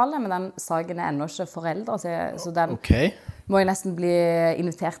 90-tallet, men den saken ennå ikke foreldre, så den må jeg nesten bli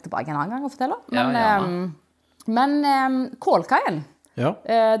invitert tilbake en annen gang å fortelle. Men Kålkaien,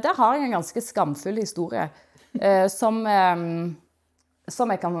 der har jeg en ganske skamfull historie, som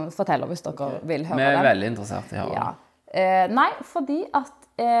jeg kan fortelle hvis dere vil høre den. Vi veldig interessert I å høre. Nei, fordi at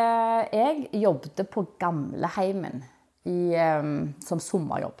jeg jobbet på gamleheimen som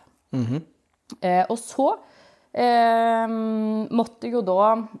sommerjobb. Og så måtte jeg jo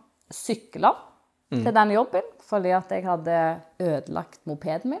da sykle til den jobben, fordi at jeg hadde ødelagt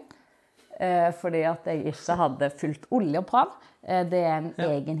mopeden min, fordi at jeg ikke hadde fulgt oljeopprann. Det en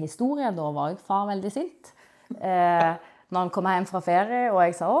egen historie, da var jeg far veldig sint. Når han kom hjem fra ferie, og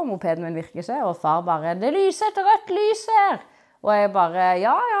jeg sa, mopeden min virker ikke, og far bare, det lyser et rødt lys her. Og jeg bare,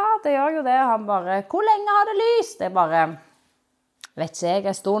 ja, det gjør jo det. Han bare, hvor lenge har det lyst? Jeg bare, vet ikke jeg,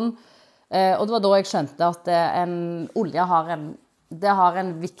 en stund. Og det var da jeg skjønte at en olje har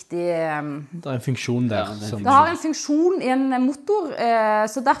en viktig... det en funksjon der. Det har en funksjon I en motor,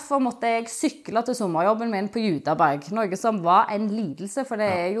 så derfor måtte jeg sykle til sommerjobben min på Judaberg, noe som var en lidelse, for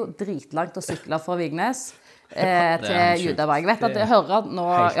det jo dritlangt å sykle fra Vignes til Judaberg. Jeg vet at jeg hører nå...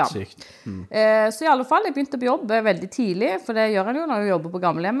 Helt sykt. Så I alle fall, jeg begynte på jobb veldig tidlig, for det gjør jeg jo når jeg jobber på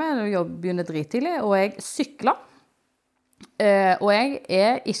gamlehjemmet, jeg begynner drittidlig, og jeg sykler. Og jeg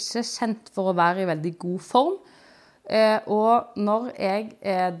ikke kjent for å være I veldig god form. Og når jeg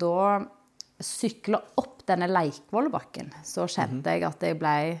da sykler opp denne Leikvollbakken, så kjente jeg at jeg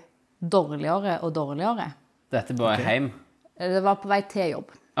ble dårligere og dårligere. Dette bare hjem? Det var på vei til jobb.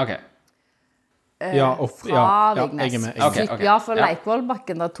 Ok. Fra Vignes. Jeg med. Ja, for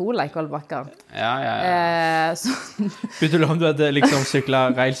Leikvollbakken, det 2 Leikvollbakker. Ja. Vet du om du hadde liksom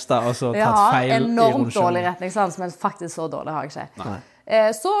syklet Reilstad og så tatt feil I rundkjøringen? Jeg har enormt dårlig retningssans, men faktisk så dårlig har jeg ikke.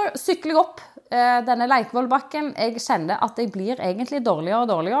 Så sykler jeg opp denne Leikvollbakken. Jeg kjenner at jeg blir egentlig dårligere og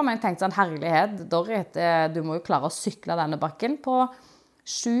dårligere, men jeg tenkte sånn, herlighet, Dorrit, du må jo klare å sykle denne bakken på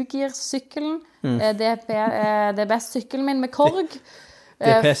 7-girssykkelen, DBS-sykkelen min med korg.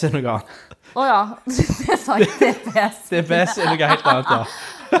 DPS noe annet. Åja, det sa jeg DPS. DPS noe helt annet,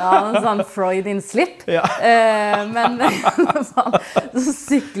 Ja, en sånn Freudian slip. Men så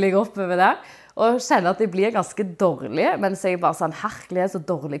sykler jeg oppover der, og kjenner at jeg blir ganske dårlig, mens jeg bare sånn, herlighet, så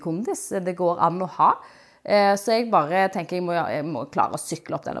dårlig kondis, det går an å ha. Så jeg bare tenker, jeg må klare å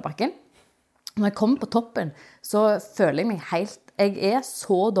sykle opp denne bakken. Når jeg kommer på toppen, så føler jeg meg helt, jeg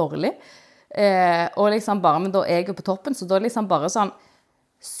så dårlig, og liksom bare, men da jeg på toppen, så da liksom bare sånn,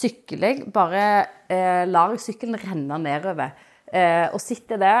 sykler jeg, bare lar jeg sykkelen renne nedover, og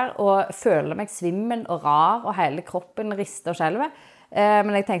sitter der og føler meg svimmel og rar, og hele kroppen rister og skjelver.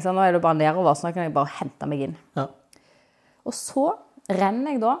 Men jeg tenker sånn, nå det bare nedover, så nå kan jeg bare hente meg inn. Og så renner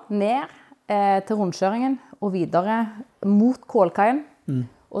jeg da ned til rundkjøringen, og videre mot Kålkaien.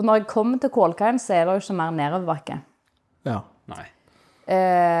 Og når jeg kommer til Kålkaien, så det jo ikke mer nedoverbakke. Nei.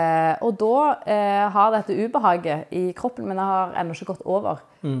 Og da har dette ubehaget I kroppen min har ennå ikke gått over.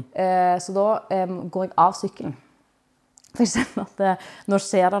 Så da går jeg av sykkelen. For jeg kjenner at nå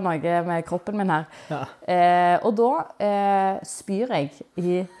skjer det noe med kroppen min her. Og da spyr jeg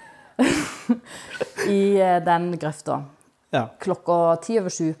I den grøfta. Klokka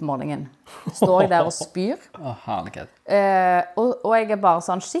 7:10 på morgenen. Står jeg der og spyr. Og jeg bare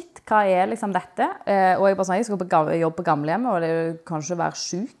sånn, shit, hva liksom dette? Og jeg bare sånn, jeg skal på jobb på gamlehjemmet, og det kan ikke være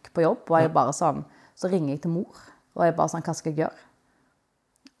syk på jobb. Og jeg bare sånn, så ringer jeg til mor, og jeg bare sånn, hva skal jeg gjøre?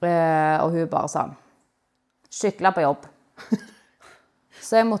 Og hun bare sånn, sykle på jobb.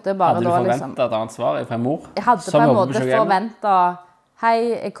 Så jeg måtte bare hadde du da forventet et annet svar fra mor? Jeg hadde på en måte forventet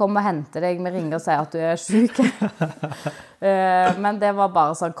hei, jeg kommer og henter deg, vi ringer og sier at du er syk. Men det var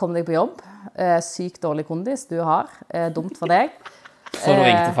bare sånn, kom deg på jobb. Sykt dårlig kondis du har. Dumt for deg. Så du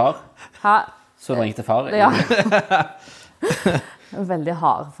ringte far? Hæ? Så du ringte far? Ja. Veldig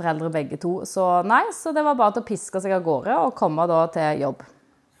harde foreldre begge to. Så nei, så det var bare til å piske seg av gårde og komme da til jobb.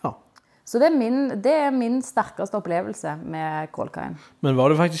 Ja. Så det er min sterkeste opplevelse med kålkaien. Men var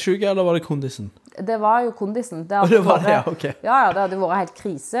du faktisk syk, eller var det kondisen? Det var jo kondisen. Det var det, ok. Ja, det hadde vært helt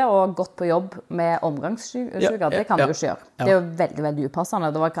krise og gått på jobb med omgangssyke. Det kan du jo ikke gjøre. Det er jo veldig, veldig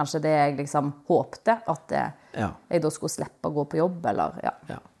upassende. Det var kanskje det jeg liksom håpte, at jeg da skulle slippe å gå på jobb, eller ja.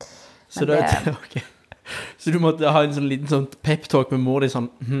 Så ok. Så du måtte ha en sånn liten sånn pep-talk med mor di sånn,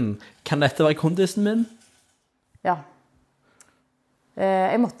 kan dette være kondisen min? Ja.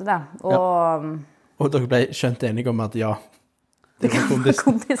 Jeg måtte det. Og dere ble skjønt enige om at det var kondisen.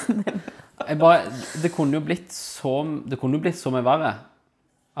 Kondisen din. Det kunne jo blitt så mye verre.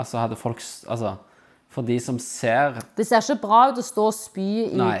 Altså hadde folk, for de som ser... Det ser ikke bra ut å stå og spy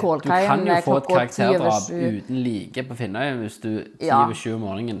i kålkaien. Du kan jo få et karakterdrap uten like på Finnøy hvis du 10-7 om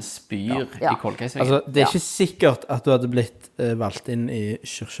morgenen spyr i kålkaisvingen. Altså, det er ikke sikkert at du hadde blitt valgt inn i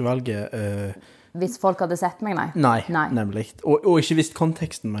kirkevalget. Hvis folk hadde sett meg, nei. Nei. Nemlig. Og ikke visst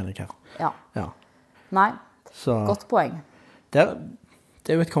konteksten, mener jeg her. Ja. Nei, så, godt poeng. Det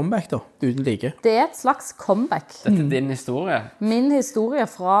er jo et comeback da, uten like. Det er et slags comeback. Dette er din historie. Min historie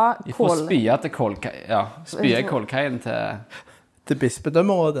fra Fra spya til kålkaien til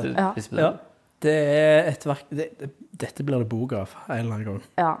bispedømmerådet. Ja. Det er et verk... Dette blir det bok av en eller annen gang.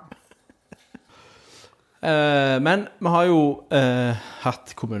 Ja. Men vi har jo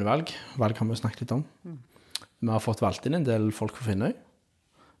hatt kommunevalg. Valg har vi snakket litt om. Vi har fått valgt inn en del folk for Finnøy.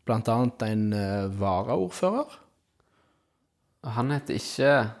 Blant annet en varaordfører. Han heter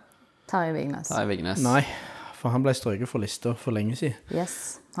ikke... Terje Vignes. Nei, for han ble strøket for lister for lenge siden.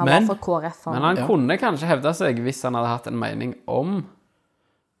 Yes, han var for KrF. Men han kunne kanskje hevde seg hvis han hadde hatt en mening om...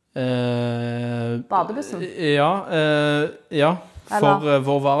 Badebussen? Ja. For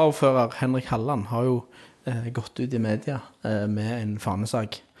vår varaordfører Henrik Halland har jo gått ut i media med en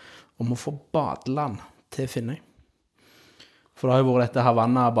fanesak om å få badeland til Finnøy. For det har jo vært dette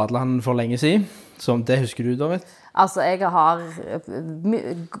Havanna-badeland for lenge siden, som det husker du, Dorrit? Altså, jeg har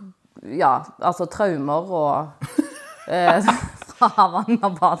traumer og fra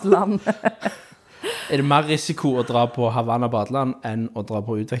Havanna-badeland. Er det mer risiko å dra på Havanna-badeland enn å dra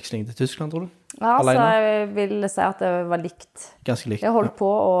på utveksling til Tyskland, tror du? Ja, altså, jeg vil si at det var likt. Ganske likt. Jeg holdt på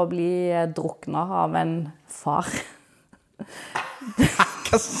å bli druknet av en far.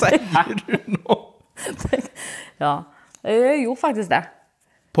 Hva sier du nå? Ja, jeg gjorde faktisk det.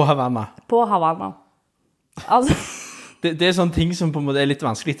 På Havanna? På Havanna. Altså... Det er sånne ting som på en måte er litt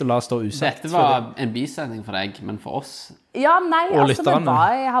vanskelig å la stå usagt. Dette var en bisetning for deg, men for oss... Ja, nei, altså det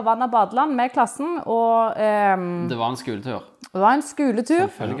var i Havanna badeland med klassen, og... det var en skoletur. Det var en skoletur.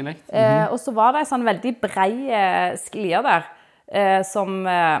 Selvfølgelig. Og så var det en sånn veldig brei sklier der, som...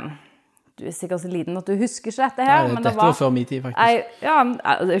 du er sikkert så liten at du husker ikke dette her, men det var... Dette var før min tid, faktisk. Det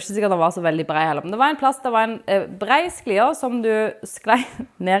er ikke sikkert det var så veldig brei heller, men det var en plass, det var en brei sklier som du sklei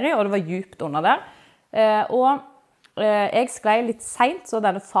ned i, og det var djupt under der. Og jeg sklei litt sent, så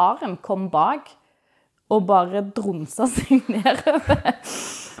denne faren kom bak og bare drunsa seg nedover.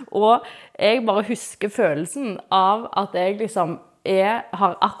 Og jeg bare husker følelsen av at jeg liksom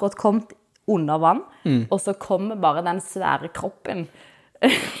har akkurat kommet under vann, og så kommer bare den svære kroppen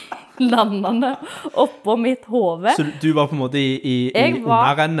landende oppå mitt hode. Så du var på en måte i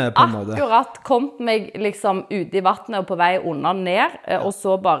underrennet på en måte? Jeg var akkurat kommet meg liksom ute i vattnet og på vei under ned, og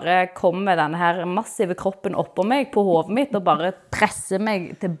så bare kommer denne her massive kroppen oppå meg på hodet mitt og bare presser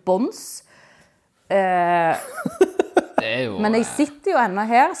meg til bånds. Men jeg sitter jo ennå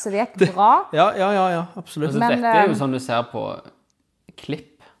her, så det gikk bra. Ja, absolutt. Altså, dette er jo sånn du ser på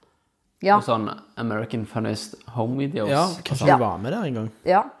klipp. Og sånn American Funniest Home Videos. Ja, kanskje du var med der en gang.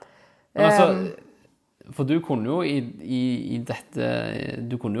 Ja. Men altså, for du kunne jo i dette,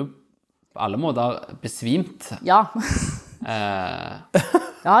 du kunne jo på alle måter besvimt. Ja.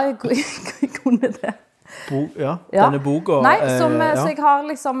 Jeg kunne det. Denne boka. Nei, så jeg har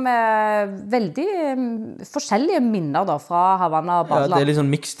liksom veldig forskjellige minner da fra Havanna og badeland. Ja, det er litt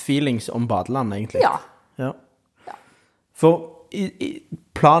sånn mixed feelings om badeland, egentlig. Ja. For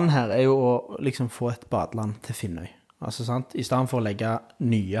planen her er jo å liksom få et badeland til Finnøy. Altså, sant? I stedet for å legge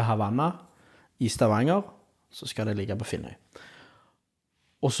nye Havanna i Stavanger, så skal det ligge på Finnøy.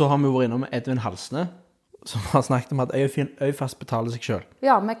 Og så har vi vært innom Edvin Halsne, som har snakket om at Øyfast betaler seg selv.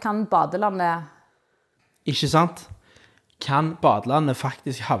 Ja, vi kan badelandet. Ikke sant? kan badelandet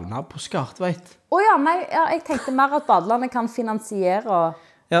faktisk havne på Skartveit? Jeg tenkte mer at badelandet kan finansiere...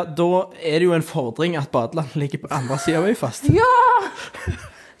 Ja, da det jo en fordring at badelandet ligger på andre siden av Øyfast. Ja!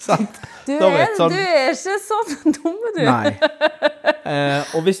 Sant? Du er ikke sånn dumme, du. Nei.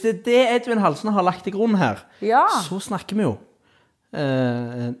 Og hvis det Edvin Halsen har lagt til grunn her, så snakker vi jo,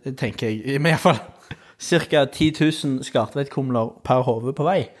 tenker jeg, i hvert fall, cirka 10 000 skartveitkumler per hode på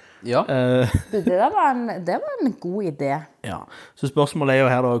vei. Ja. Det var en god idé. Ja, så spørsmålet jo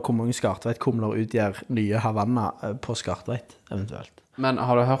her da, hvor mange skartveitkumler utgjør nye Havanna på Skartveit, eventuelt. Men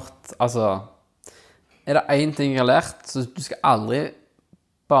har du hørt, altså, det en ting jeg har lært, så du skal aldri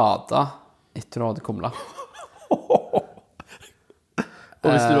bade etter du hadde kumla. Og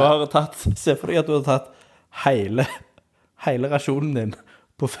hvis du har se for deg at du har tatt hele rasjonen din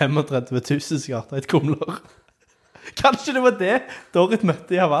på 35 000 skartveitkumler. Kanskje det var det Dorrit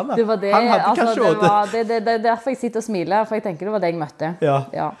møtte i Havanna. Det var det, han hadde kanskje det er derfor jeg sitter og smiler, for jeg tenker det var det jeg møtte. Ja.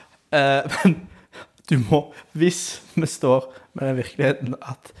 Men du må, hvis vi står med den virkeligheten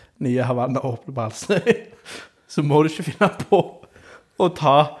at nye Havanna åpner på Halsnøy, så må du ikke finne på å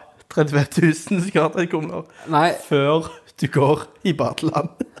ta 30 000 skartveitkumler før du går i badeland.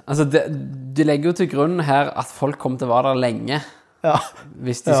 Altså, du legger jo til grunn her at folk kommer til å være der lenge. Ja.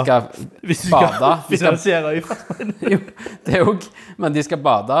 Hvis de skal bade. Finansiere Øyfast. Jo, det jo, men de skal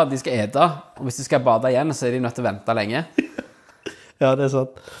bade, de skal ete, og hvis de skal bade igjen, så de nødt til å vente lenge. Ja, det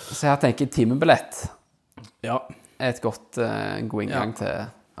sant. Så jeg tenker timebillett. Ja. En god inngang til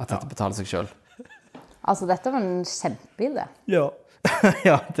at dette betaler seg selv. Altså, dette var en kjempeidé. Ja.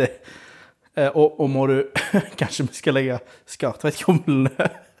 Ja, det. Og må du, kanskje vi skal legge skartveitkumlene.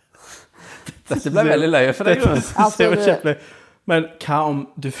 Dette ble veldig løye for deg. Det var kjempeløy. Men hva om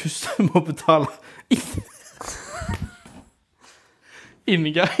du først må betale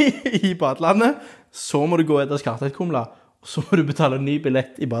inngang i badelandet, så må du gå etter skartveitkumla, og så må du betale en ny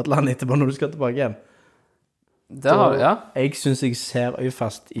billett i badelandet etterpå når du skal tilbake igjen. Det har du, ja. Jeg synes jeg ser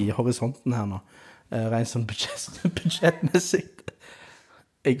Øyfast i horisonten her nå. Rent sånn budsjettmessig.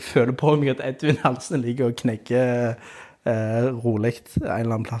 Jeg føler på meg at Edvin Halsen ligger og knekker roligt en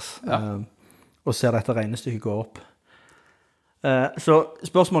eller annen plass. Og ser dette regnestykket gå opp. Så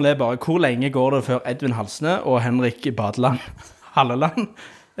spørsmålet bare, hvor lenge går det før Edvin Halsne og Henrik Badeland, Halleland,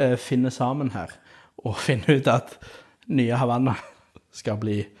 finner sammen her, og finner ut at nye Havanna skal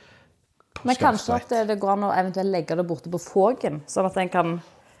bli på Men kanskje at det går an å eventuelt legge det borte på Fågen, sånn at den kan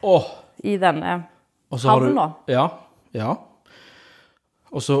i denne havnen nå. Ja.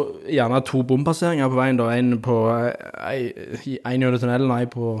 Og så gjerne 2 bompasseringer på veien, da. En gjennom tunnelen og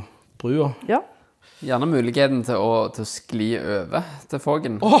en på brua. Ja. Gjerne muligheten til å skli over til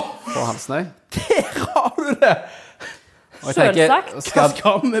Fågen på Halsnøy. Der har du det! Selvsagt. Hva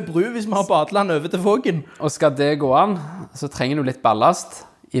skal vi med bru hvis vi har badeland over til Fågen? Og skal det gå an, så trenger du litt ballast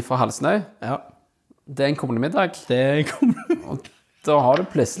fra Halsnøy. Ja. Det en kumlemiddag. Og da har du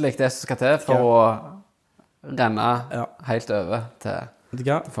plutselig det som skal til for å renne helt over til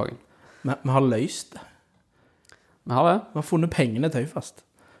Fågen. Vi har løyst det. Vi har det. Vi har funnet pengene til Øyfast.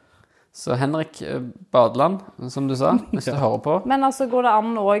 Så Henrik Badeland, som du sa, hvis du hører på. Men altså går det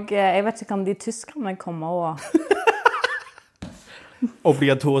an også, jeg vet ikke om de tyskerne kommer og...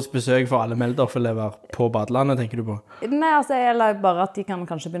 Obligatorisk besøk for alle Meldorf-elever på badelandet, tenker du på? Nei, altså, eller bare at de kan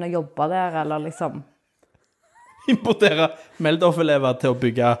kanskje begynne å jobbe der, eller liksom... Importere Meldorf-elever til å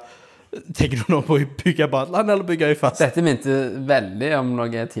bygge... Tenker du nå på å bygge badeland eller bygge Øyfast? Dette minte veldig om noe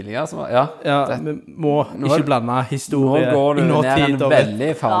tidligere som var... Ja, vi må ikke blande historie nå går du ned en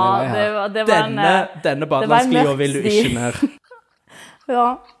veldig farlig vei her. Denne badelandskliva vil du ikke mer. Ja.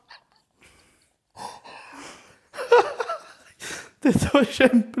 Dette var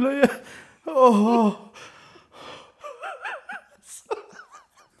kjempeløye.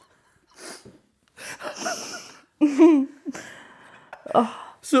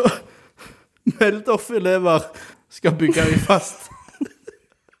 Så... Meldorf-elever skal bygge Øyfast.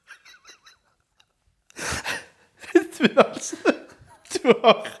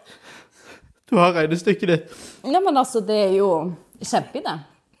 Du har regnestykket ditt. Ja, men altså, det jo kjempeidé.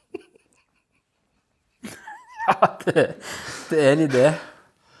 Ja, det en idé.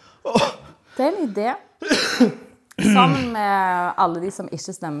 Det en idé. Sammen med alle de som ikke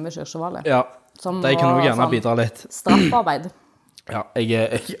stemmer ved kirkevalget. Ja, de kan jo gjerne bidra litt. Straffarbeid. Ja,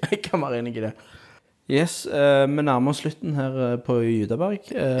 jeg kan være enig i det. Yes, vi nærmer oss slutten her på Judaberg.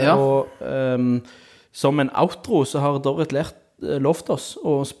 Og som en outro så har Dorrit lovt oss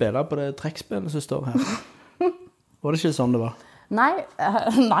å spille på det trekkspillet som står her. Var det ikke sånn det var? Nei.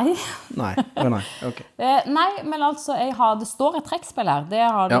 Ok. Nei, men altså, det står et trekkspill her. Det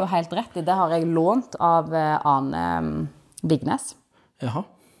har du jo helt rett i. Det har jeg lånt av Ane Vignes. Jaha.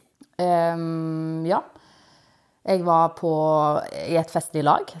 Ja. Jeg var i et festlig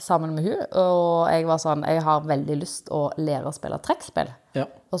lag sammen med hun, og jeg var sånn, jeg har veldig lyst å lære å spille trekkspill. Ja.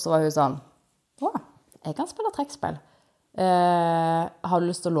 Og så var hun sånn, jeg kan spille trekkspill. Har du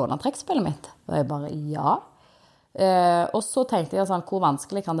lyst til å låne trekkspillet mitt? Og jeg bare, ja. Og så tenkte jeg sånn, hvor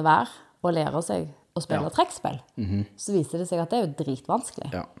vanskelig kan det være å lære seg å spille trekkspill? Så viser det seg at det er jo dritvanskelig.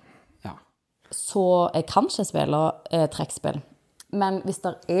 Ja. Så jeg kan ikke spille trekkspill. Men hvis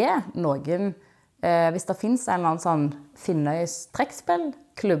det er noen... hvis det finnes en eller annen sånn Finnøys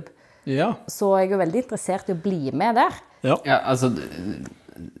trekkspillklubb, så er jeg jo veldig interessert i å bli med der. Ja, altså,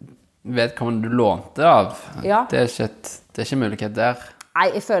 vedkommende du lånte av, det er ikke mulighet der. Nei,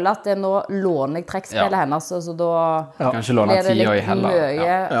 jeg føler at nå låner jeg trekkspillet hennes, så da Kanskje låne blir det tida i litt heller.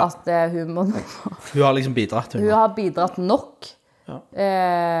 mye at hun må... Hun har liksom bidratt. Hun har bidratt nok.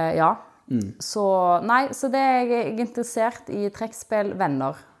 Så, så det er jeg interessert i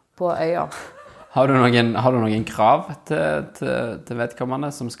trekkspillvenner på øya. Har du noen krav til vedkommende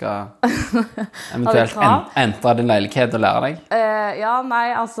som skal eventuelt entre din leilighet og lære deg?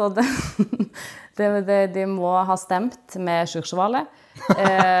 Altså de må ha stemt med kirkevalget.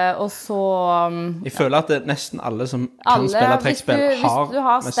 Og så jeg føler at nesten alle som kan spille trekkspill hvis du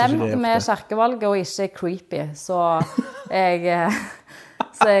har stemt med kirkevalget og ikke er creepy, så er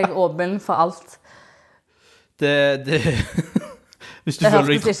jeg åpen for alt. Hvis du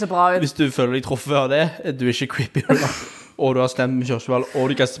føler deg truffet av det, du er ikke creepy, og du har stemt med kirkevalg, og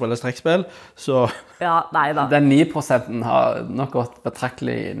du kan spille trekkspill, så... Neida. Den 9% har nok gått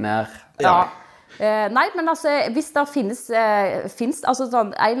betraktelig ned. Nei, men altså, hvis det finnes altså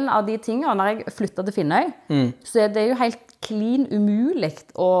sånn, en av de tingene, når jeg flyttet til Finnøy, så er det jo helt clean umuligt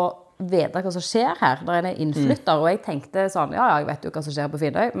å vite hva som skjer her, når en er innflytter, og jeg tenkte sånn, jeg vet jo hva som skjer på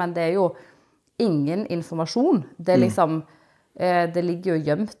Finnøy, men det er jo ingen informasjon. Det er liksom... det ligger jo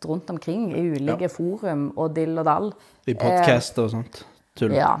gjemt rundt omkring i ulike forum og dill og dall. I podcast og sånt.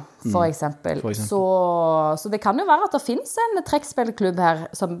 Tull. Ja, for eksempel. Så det kan jo være at det finnes en trekkspillklubb her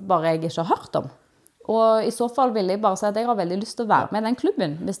som bare jeg ikke har hørt om. Og i så fall vil jeg bare si at jeg har veldig lyst til å være med i den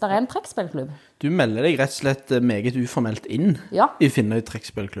klubben, hvis det er en trekkspillklubb. Du melder deg rett og slett meget uformelt inn i Finnøy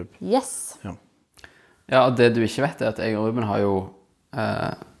trekkspillklubb. Yes. Ja, og det du ikke vet er at jeg og Ruben har jo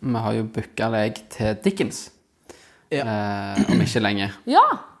booket deg til Dickens. Om ikke lenge.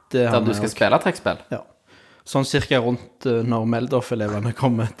 Der du skal spille trekkspill. Sånn cirka rundt når Meldorf-elevene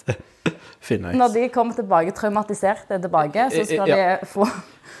kommer til Finnøy. Når de kommer tilbake, traumatiserte tilbake, så skal de få...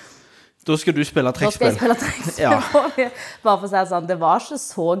 Da skal du spille trekkspill. Da skal jeg spille trekkspill. Bare for å si det sånn, det var ikke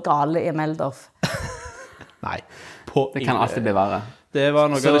så gale i Meldorf. Nei. Det kan alltid bli verre. Det var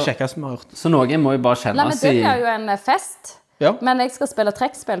noe av det kjekkeste vi har hørt. Så noen må jo bare kjennes men det er jo en fest. Men jeg skal spille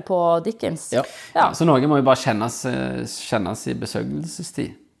trekkspill på Dickens. Så noen må jo bare kjennes i besøkelsestid.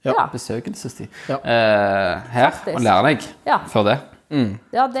 Her, og lære deg for det.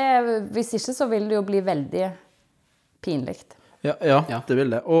 Hvis ikke så vil det jo bli veldig pinligt. Det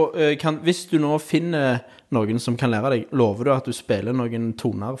vil det. Og hvis du nå finner noen som kan lære deg, lover du at du spiller noen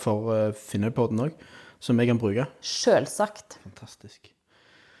toner for Finnøypodden også, som jeg kan bruke? Selvsagt. Fantastisk.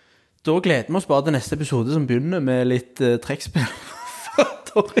 Da gleder vi oss bare til neste episode som begynner med litt trekkspill fra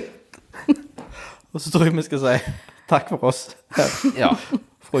Dorrit. Og så tror jeg vi skal si takk for oss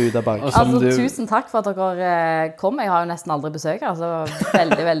fra Judaberg. Tusen takk for at dere kom. Jeg har jo nesten aldri besøkt her, så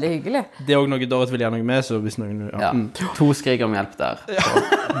veldig, veldig hyggelig. Det er også noe Dorrit vil gjøre noe med, så hvis noen... 2 skrik om hjelp der.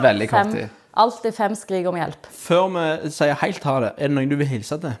 Veldig kort tid. Alltid 5 skrik om hjelp. Før vi sier helt ha det, er det noen du vil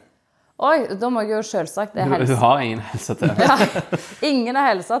hilse til? Oi, da må jeg jo selvsagt helse. Du har ingen helse til. Ingen er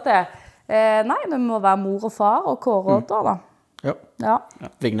helse til. Nei, det må være mor og far og Kåre og da.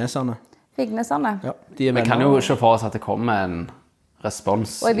 Vignesene. Vi kan jo se for oss at det kommer en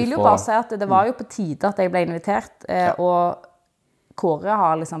respons. Og jeg vil jo bare si at det var jo på tide at jeg ble invitert, og Kåre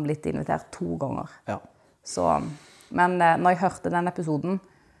har liksom blitt invitert 2 ganger. Så, men når jeg hørte den episoden,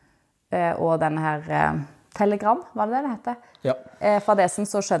 og denne her... Telegram, var det det heter? Fra desen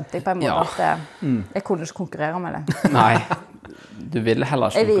så skjønte jeg på en måte at jeg kunne ikke konkurrere med det. Nei, du vil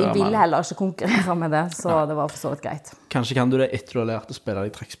heller ikke konkurrere med det. Jeg vil heller ikke konkurrere med det, så det var for så vidt greit. Kanskje kan du det etter du har lært å spille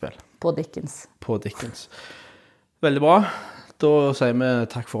deg trekkspill. På Dickens. Veldig bra. Da sier vi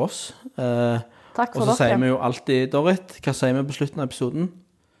takk for oss. Takk for dere. Og så sier vi jo alltid, Dorrit, hva sier vi på slutten av episoden?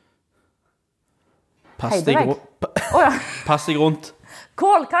 Pass deg rundt.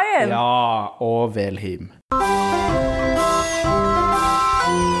 Kålkaien! Ja, og velhim.